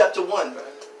 Isaiah chapter 1.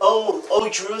 Oh,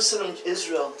 Jerusalem,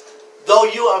 Israel, though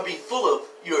you are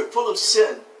you're full of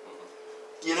sin.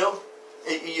 You know,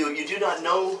 you do not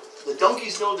know, the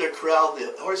donkeys know their corral,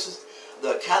 the horses,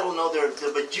 the cattle know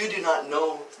but you do not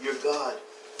know your God.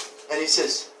 And he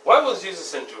says, why was Jesus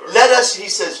sent to earth? he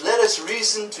says, let us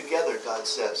reason together, God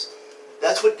says.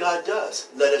 That's what God does.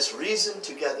 Let us reason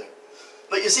together.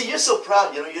 But you see, you're so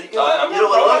proud. You know, you I'm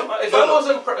don't not want to proud. If I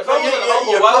wasn't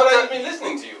humble, you're why would I puffed up. be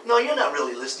listening to you? No, you're not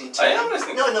really listening to me. I am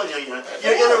listening. No, you're not.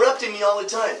 You're interrupting me all the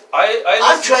time.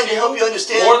 I'm trying to help you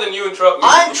understand. More than you interrupt me.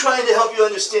 I'm trying to help you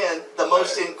understand the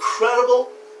most incredible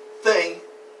thing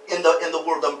in the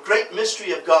world, the great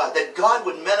mystery of God, that God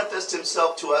would manifest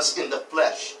Himself to us in the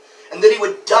flesh, and that He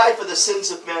would die for the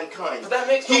sins of mankind. But that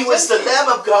makes no He was sense the Lamb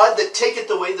of God that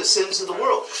taketh away the sins of the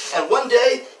world. And one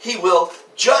day He will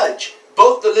judge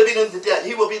both the living and the dead.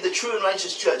 He will be the true and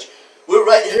righteous judge. We're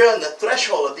right here on the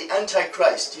threshold of the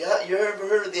Antichrist. You ever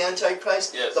heard of the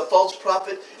Antichrist? Yes. The false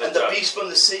prophet and the judge. beast from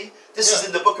the sea? This is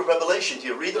in the book of Revelation. Do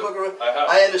you read the book of Revelation? I have.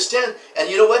 I understand. And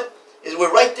you know what?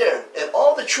 We're right there. And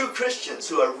all the true Christians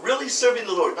who are really serving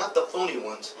the Lord, not the phony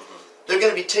ones, they're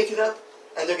going to be taken up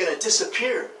and they're going to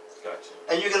disappear. Gotcha.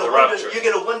 And you're going The to wonder, rapture.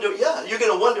 you're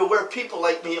going to wonder where people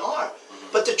like me are.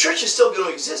 But the church is still going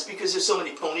to exist because there's so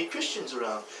many phony Christians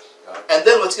around. And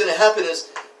then what's going to happen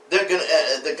is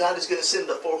God is going to send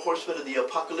the 4 horsemen of the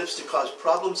apocalypse to cause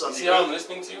problems on the earth. See how I'm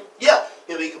listening to you? Yeah,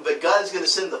 but God is going to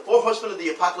send the 4 horsemen of the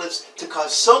apocalypse to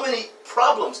cause so many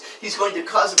problems. He's going to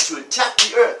cause them to attack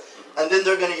the earth. And then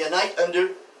they're going to unite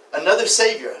under another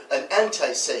Savior, an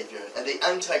anti-Savior, and the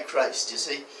Antichrist, you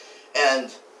see.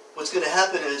 And what's going to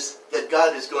happen is that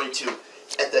God is going to,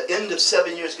 at the end of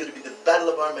 7 years, going to be the Battle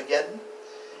of Armageddon.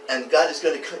 And God is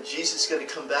going to come, Jesus is going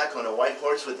to come back on a white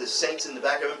horse with His saints in the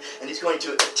back of Him. And He's going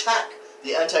to attack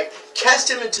the cast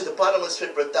him into the bottomless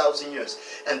pit for 1,000 years.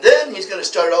 And then He's going to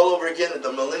start all over again in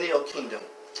the millennial kingdom.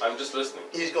 I'm just listening.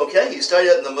 He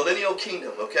started out in the millennial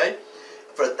kingdom, okay?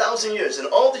 For 1,000 years. And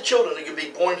all the children are going to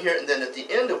be born here. And then at the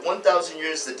end of 1,000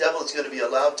 years, the devil is going to be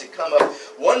allowed to come up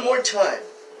one more time.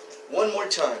 One more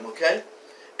time, okay?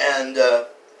 And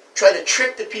try to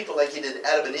trick the people like he did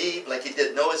Adam and Eve, like he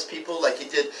did Noah's people, like he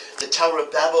did the Tower of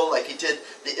Babel, like he did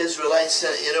the Israelites,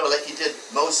 like he did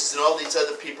Moses and all these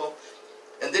other people.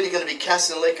 And then He's going to be cast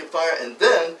in the lake of fire. And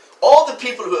then all the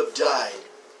people who have died,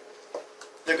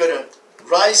 they're going to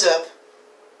rise up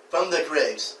from their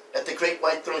graves at the great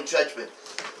white throne judgment.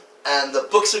 And the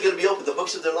books are going to be opened, the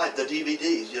books of their life, the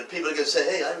DVDs. People are going to say,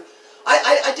 hey,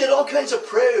 I did all kinds of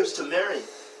prayers to Mary.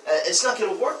 It's not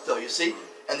going to work, though, you see.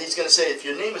 And He's going to say, if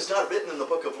your name is not written in the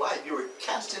book of life, you were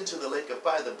cast into the lake of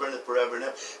fire that burneth forever and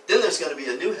ever. Then there's going to be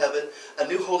a new heaven, a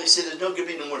new holy city. There's not going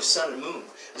to be no more sun and moon.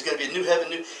 There's going to be a new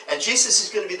heaven, and Jesus is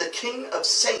going to be the King of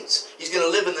saints. He's going to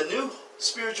live in the new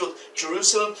spiritual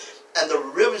Jerusalem, and the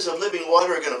rivers of living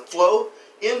water are going to flow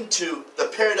into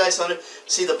the paradise on it.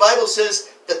 See, the Bible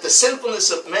says that the sinfulness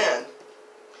of man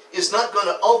is not going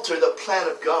to alter the plan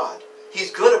of God.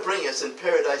 He's going to bring us in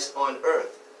paradise on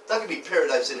earth. It's not going to be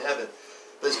paradise in heaven.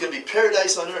 But it's going to be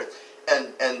paradise on earth,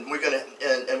 and we're going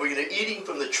to be eating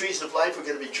from the trees of life. We're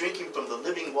going to be drinking from the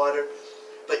living water.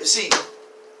 But you see,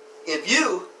 if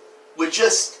you would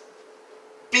just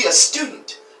be a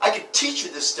student, I could teach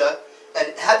you this stuff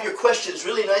and have your questions,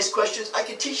 really nice questions. I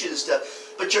could teach you this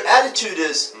stuff. But your attitude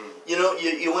is, you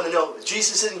want to know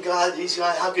Jesus isn't God. He's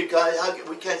God. How could God?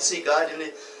 We can't see God.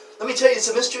 Let me tell you, it's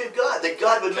a mystery of God that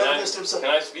God would manifest Himself.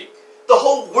 Can I speak? The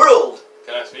whole world.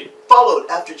 Can I speak? Followed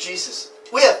after Jesus.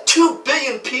 We have 2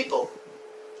 billion people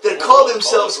that call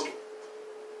themselves.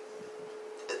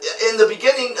 In the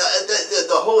beginning,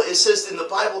 it says in the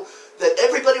Bible that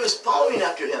everybody was following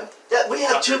after Him. That we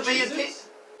have 2 billion people.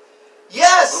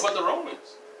 Yes. What about the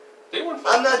Romans? They weren't.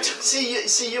 I'm not. See,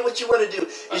 what you want to do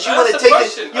is you want to take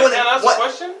it. You want to ask a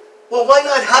question? Well, why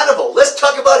not Hannibal? Let's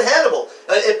talk about Hannibal.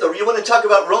 You want to talk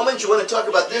about Romans, you want to talk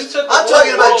about this. I'm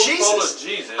talking about Jesus.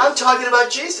 I'm talking about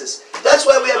Jesus. That's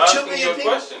why we have 2 billion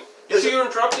people. You see, you're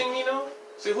interrupting me now.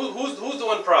 See, who's the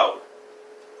one proud?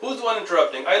 Who's the one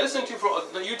interrupting? I listened to you for.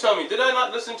 You tell me. Did I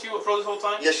not listen to you for this whole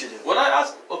time? Yes, you did. When I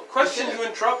ask a question, you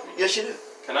interrupt me. Yes, you do.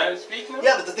 Can I speak now?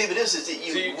 Yeah, but the thing of it is that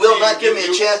you will not give me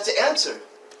a chance to answer.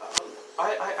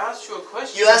 I asked you a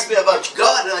question. You asked me about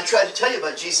God, and I tried to tell you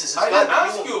about Jesus as God. I didn't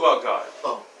ask you about God.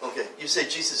 Oh, okay. You say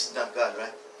Jesus is not God,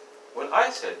 right? When I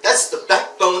said that's the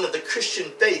backbone of the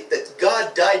Christian faith, that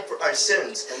God died for our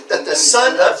sins, that the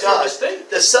Son of God,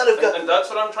 the Son of God, and that's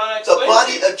what I'm trying to explain. The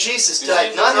body of Jesus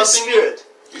died, not His spirit.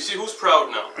 You see, who's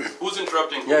proud now? Who's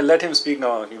interrupting? Yeah, let him speak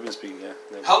now. He will speak. Yeah.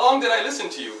 How long did I listen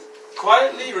to you?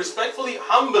 Quietly, respectfully,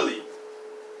 humbly.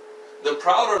 The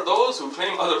proud are those who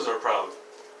claim others are proud.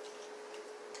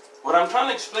 What I'm trying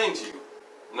to explain to you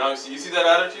now, you see that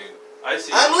attitude? I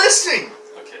see. I'm listening.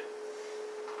 Okay.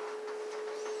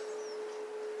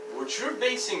 What you're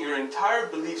basing your entire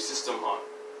belief system on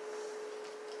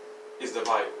is the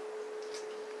Bible.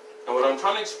 And what I'm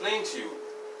trying to explain to you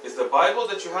is the Bible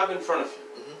that you have in front of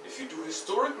you. If you do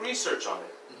historic research on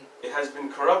it, it has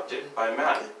been corrupted by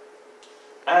man.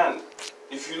 And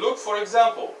if you look, for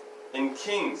example, in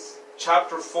Kings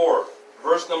chapter 4,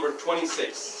 verse number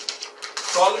 26,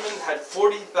 Solomon had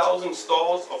 40,000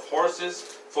 stalls of horses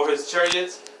for his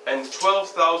chariots and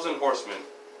 12,000 horsemen.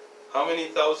 How many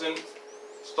thousand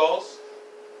stalls?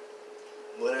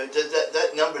 What,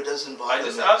 that number doesn't bother me. I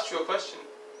just asked you a question.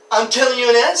 I'm telling you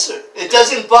an answer. It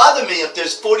doesn't bother me if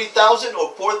there's 40,000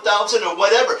 or 4,000 or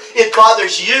whatever. It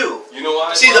bothers you. You know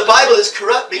why? See, the Bible is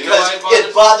corrupt because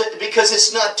it bothers because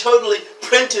it's not totally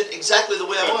printed exactly the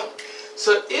way I want.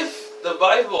 So if the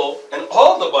Bible and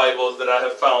all the Bibles that I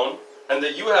have found and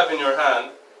that you have in your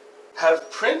hand have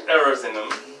print errors in them,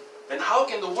 then how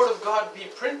can the Word of God be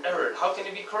print errored? How can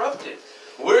it be corrupted?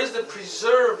 Where is the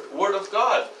preserved Word of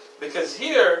God? Because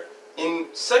here in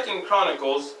 2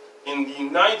 Chronicles, in the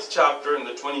 9th chapter, in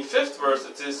the 25th verse,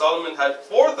 it says Solomon had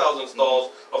 4,000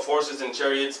 stalls of horses and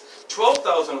chariots,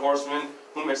 12,000 horsemen,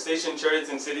 whom had stationed chariots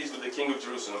in cities with the king of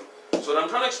Jerusalem. So what I'm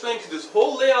trying to explain to you, this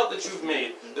whole layout that you've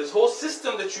made, this whole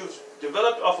system that you've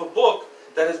developed off a book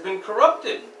that has been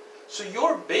corrupted. So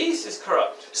your base is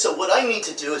corrupt. So what I need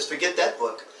to do is forget that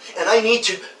book, and I need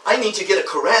to get a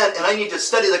Quran, and I need to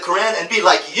study the Quran and be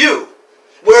like you,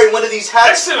 wearing one of these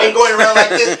hats and going around like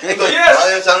this and going,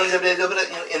 yes.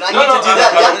 And I need to do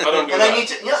that. I don't do and that. I need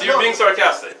to. Yeah, so you're being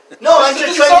sarcastic. No, I'm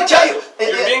just trying to tell you.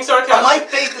 You're being sarcastic. My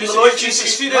faith in the Lord Jesus.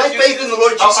 My faith in the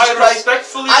Lord Jesus Christ.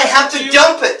 I have to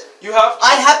dump it.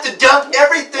 I have to dump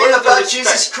everything about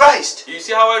Jesus Christ. You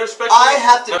see how I respect you? I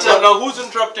have to dump. Now who's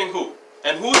interrupting who?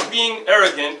 And who's being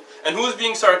arrogant? And who's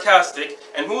being sarcastic?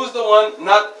 And who's the one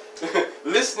not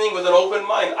listening with an open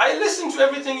mind? I listened to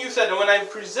everything you said, and when I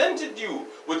presented you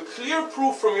with clear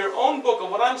proof from your own book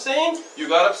of what I'm saying, you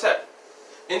got upset.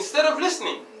 Instead of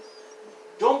listening,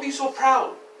 don't be so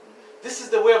proud. This is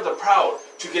the way of the proud,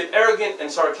 to get arrogant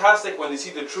and sarcastic when they see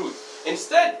the truth.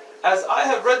 Instead, as I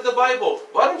have read the Bible,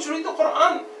 why don't you read the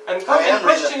Quran and come and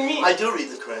question me? I do read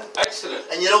the Quran. Excellent.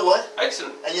 And you know what?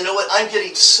 Excellent. And you know what? I'm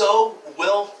getting so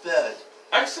well fed.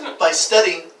 Excellent. By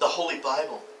studying the Holy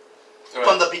Bible. Right.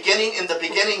 From the beginning, in the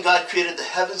beginning God created the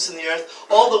heavens and the earth,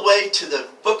 all the way to the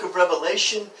book of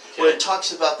Revelation, where it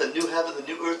talks about the new heaven, the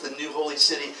new earth, the new holy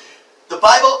city. The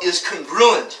Bible is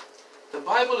congruent. The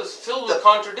Bible is filled with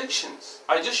contradictions.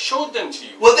 I just showed them to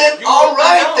you. Well then, all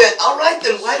right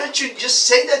then. Why don't you just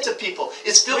say that to people?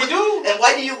 It's filled with. And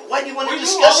why do you want to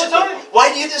discuss it?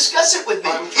 Why do you discuss it with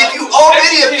me? If you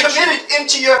already have committed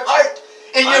into your heart,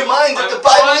 in your mind, that the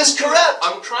Bible is corrupt.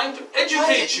 I'm trying to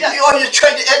educate you. You're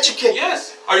trying to educate.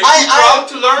 Yes. Are you too proud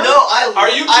to learn? No, I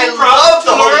love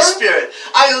the Holy Spirit.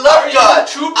 I love God.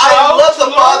 I love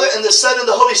the Father and the Son and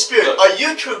the Holy Spirit. Are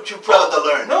you too proud to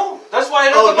learn? No. That's why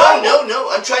I read the Bible.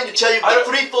 No. I'm trying to tell you the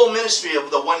threefold ministry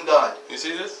of the one God. You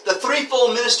see this? The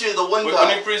threefold ministry of the one God.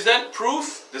 When you present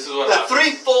proof, this is what happens. The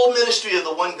threefold ministry of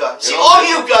the one God. See, all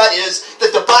you got is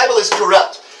that the Bible is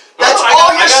corrupt. That's all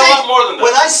you're saying. I got a lot more than that.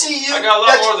 When I see you, I got a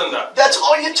lot more than that. That's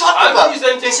all you're talking about.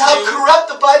 Is how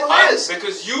corrupt the Bible is.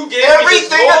 Because you gave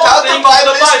everything about the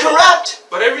Bible is corrupt.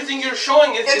 But everything you're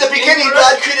showing is in the beginning,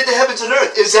 God created the heavens and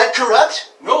earth. Is that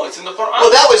corrupt? No, it's in the Quran. Well,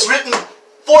 that was written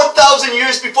 4,000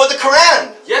 years before the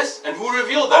Quran. Yes, and who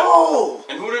revealed that?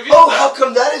 And who revealed that? How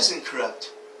come that isn't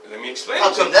corrupt? Let me explain. How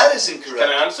come that isn't corrupt?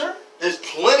 Can I answer? There's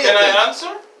plenty of things. Can I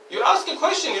answer? You ask a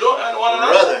question, you don't want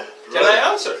an answer. Can I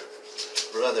answer?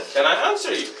 Brother. Can I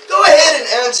answer you? Go ahead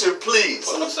and answer, please.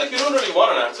 Well, it looks like you don't really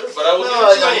want an answer, but I will give No,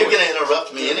 it to you anyway. you're going to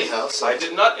interrupt me anyhow. So. I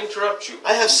did not interrupt you.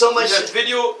 I have so much... You have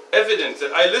video evidence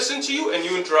that I listen to you and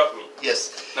you interrupt me.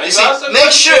 Yes. Now you see,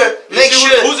 make sure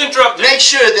who's interrupting? Make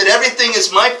sure that everything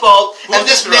is my fault and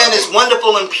this man is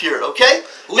wonderful and pure, okay?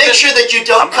 Make sure that you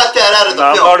don't cut that out of the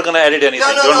film. I'm not going to edit anything,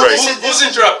 don't worry. Who's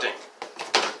interrupting?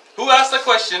 Who asked the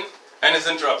question and is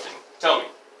interrupting? Tell me.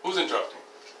 Who's interrupting?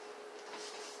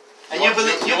 And you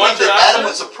believe that Adam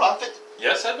was a prophet?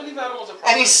 Yes, I believe Adam was a prophet.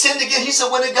 And he sinned again. He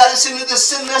said, when it got us into the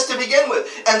sin nest to begin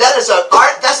with. And that is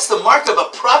that's the mark of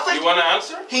a prophet. You want to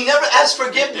answer? He never asked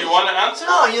forgiveness. You want to answer?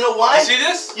 No, you know why? You see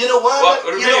this? You know why?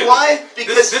 You know why?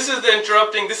 Because this is the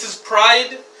interrupting. This is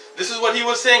pride. This is what he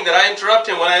was saying, that I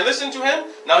interrupt him. When I listen to him,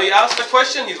 now he asked the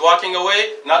question, he's walking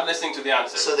away, not listening to the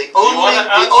answer. So the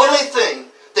only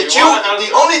thing that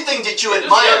you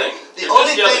admire, the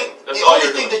only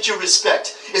thing that you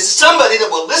respect is somebody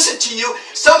that will listen to you,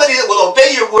 somebody that will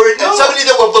obey your word, and somebody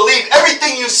that will believe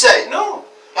everything you say. No.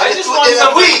 And I just want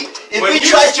somebody.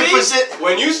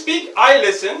 When you speak, I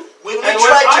listen. When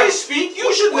I speak,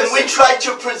 you should listen. When we try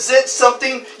to present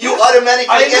something, you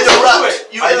automatically interrupt.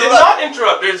 I did not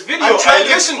interrupt. There's video. I'm trying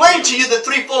to explain to you the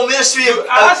threefold ministry of... You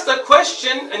asked a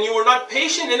question and you were not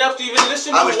patient enough to even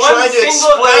listen to one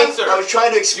single answer. I was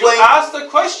trying to explain. You asked a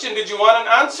question. Did you want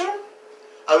an answer?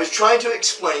 I was trying to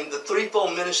explain the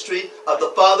threefold ministry of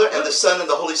the Father and the Son and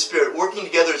the Holy Spirit working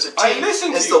together as a team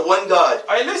as the one God.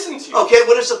 I listen to you. Okay,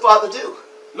 what does the Father do?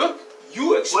 Look,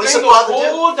 you What does explain the the Father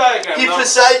whole do? diagram. He now.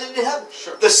 presided in heaven.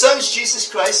 Sure. The Son is Jesus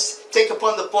Christ, take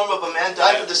upon the form of a man,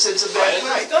 die for the sins of I mankind.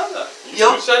 understand that. You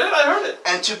know? You said it, I heard it.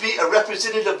 And to be a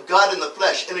representative of God in the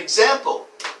flesh. An example.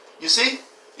 You see?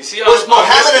 You see, Was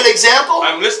Muhammad an example?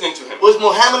 I'm listening to him. Was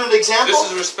Muhammad an example?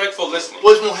 This is respectful listening.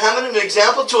 Was Muhammad an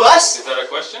example to us? Is that a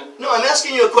question? No, I'm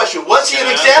asking you a question. Was he Can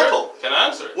an I answer example? it? Can I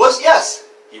answer it? Yes.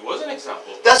 He was an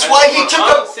example. That's And why the he took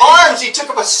Quran up says- arms. He took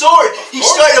up a sword. He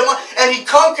course. started and he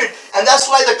conquered. And that's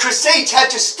why the Crusades had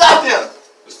to stop him.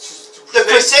 The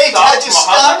Crusades had to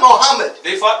stop Muhammad.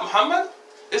 They fought Muhammad?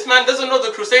 This man doesn't know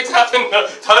the Crusades happened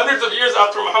hundreds of years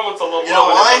after Muhammad sallallahu You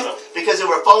know why? alaihi wasallam. Because they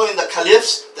were following the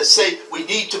caliphs that say we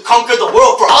need to conquer the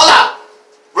world for Allah.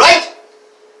 Right?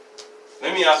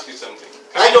 Let me ask you something.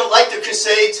 I don't like the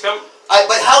Crusades. Come,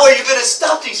 But how are you going to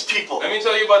stop these people? let me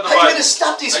tell you about the How are you Bible. going to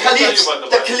stop these Let me tell you caliphs? about the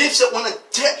The Bible. caliphs that want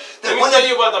to... Let me tell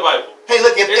you about the Bible. Hey,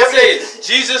 look, if It says,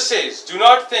 Jesus says, do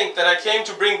not think that I came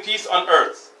to bring peace on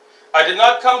earth. I did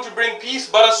not come to bring peace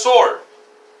but a sword.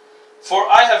 For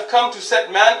I have come to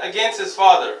set man against his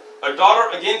father, a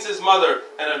daughter against his mother,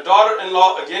 and a daughter-in-law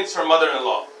against her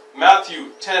mother-in-law. Matthew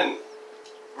 10,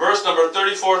 verse number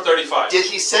 34-35. Did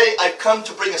he say, I've come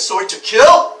to bring a sword to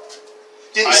kill?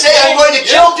 Did he I say, I'm think, going to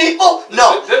yes. kill people?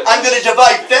 No, The- I'm going to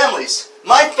divide families.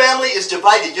 My family is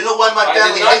divided. You know why my I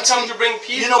family did not hates come me? to bring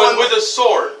peace, You know but what with a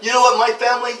sword. You know what my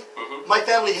family? Mhm. My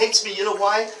family hates me. You know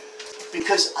why?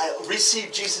 Because I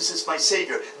received Jesus as my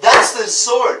Savior. That's the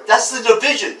sword. That's the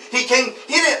division. He didn't,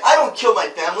 I don't kill my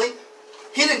family.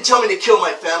 He didn't tell me to kill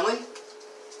my family.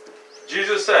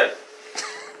 Jesus said,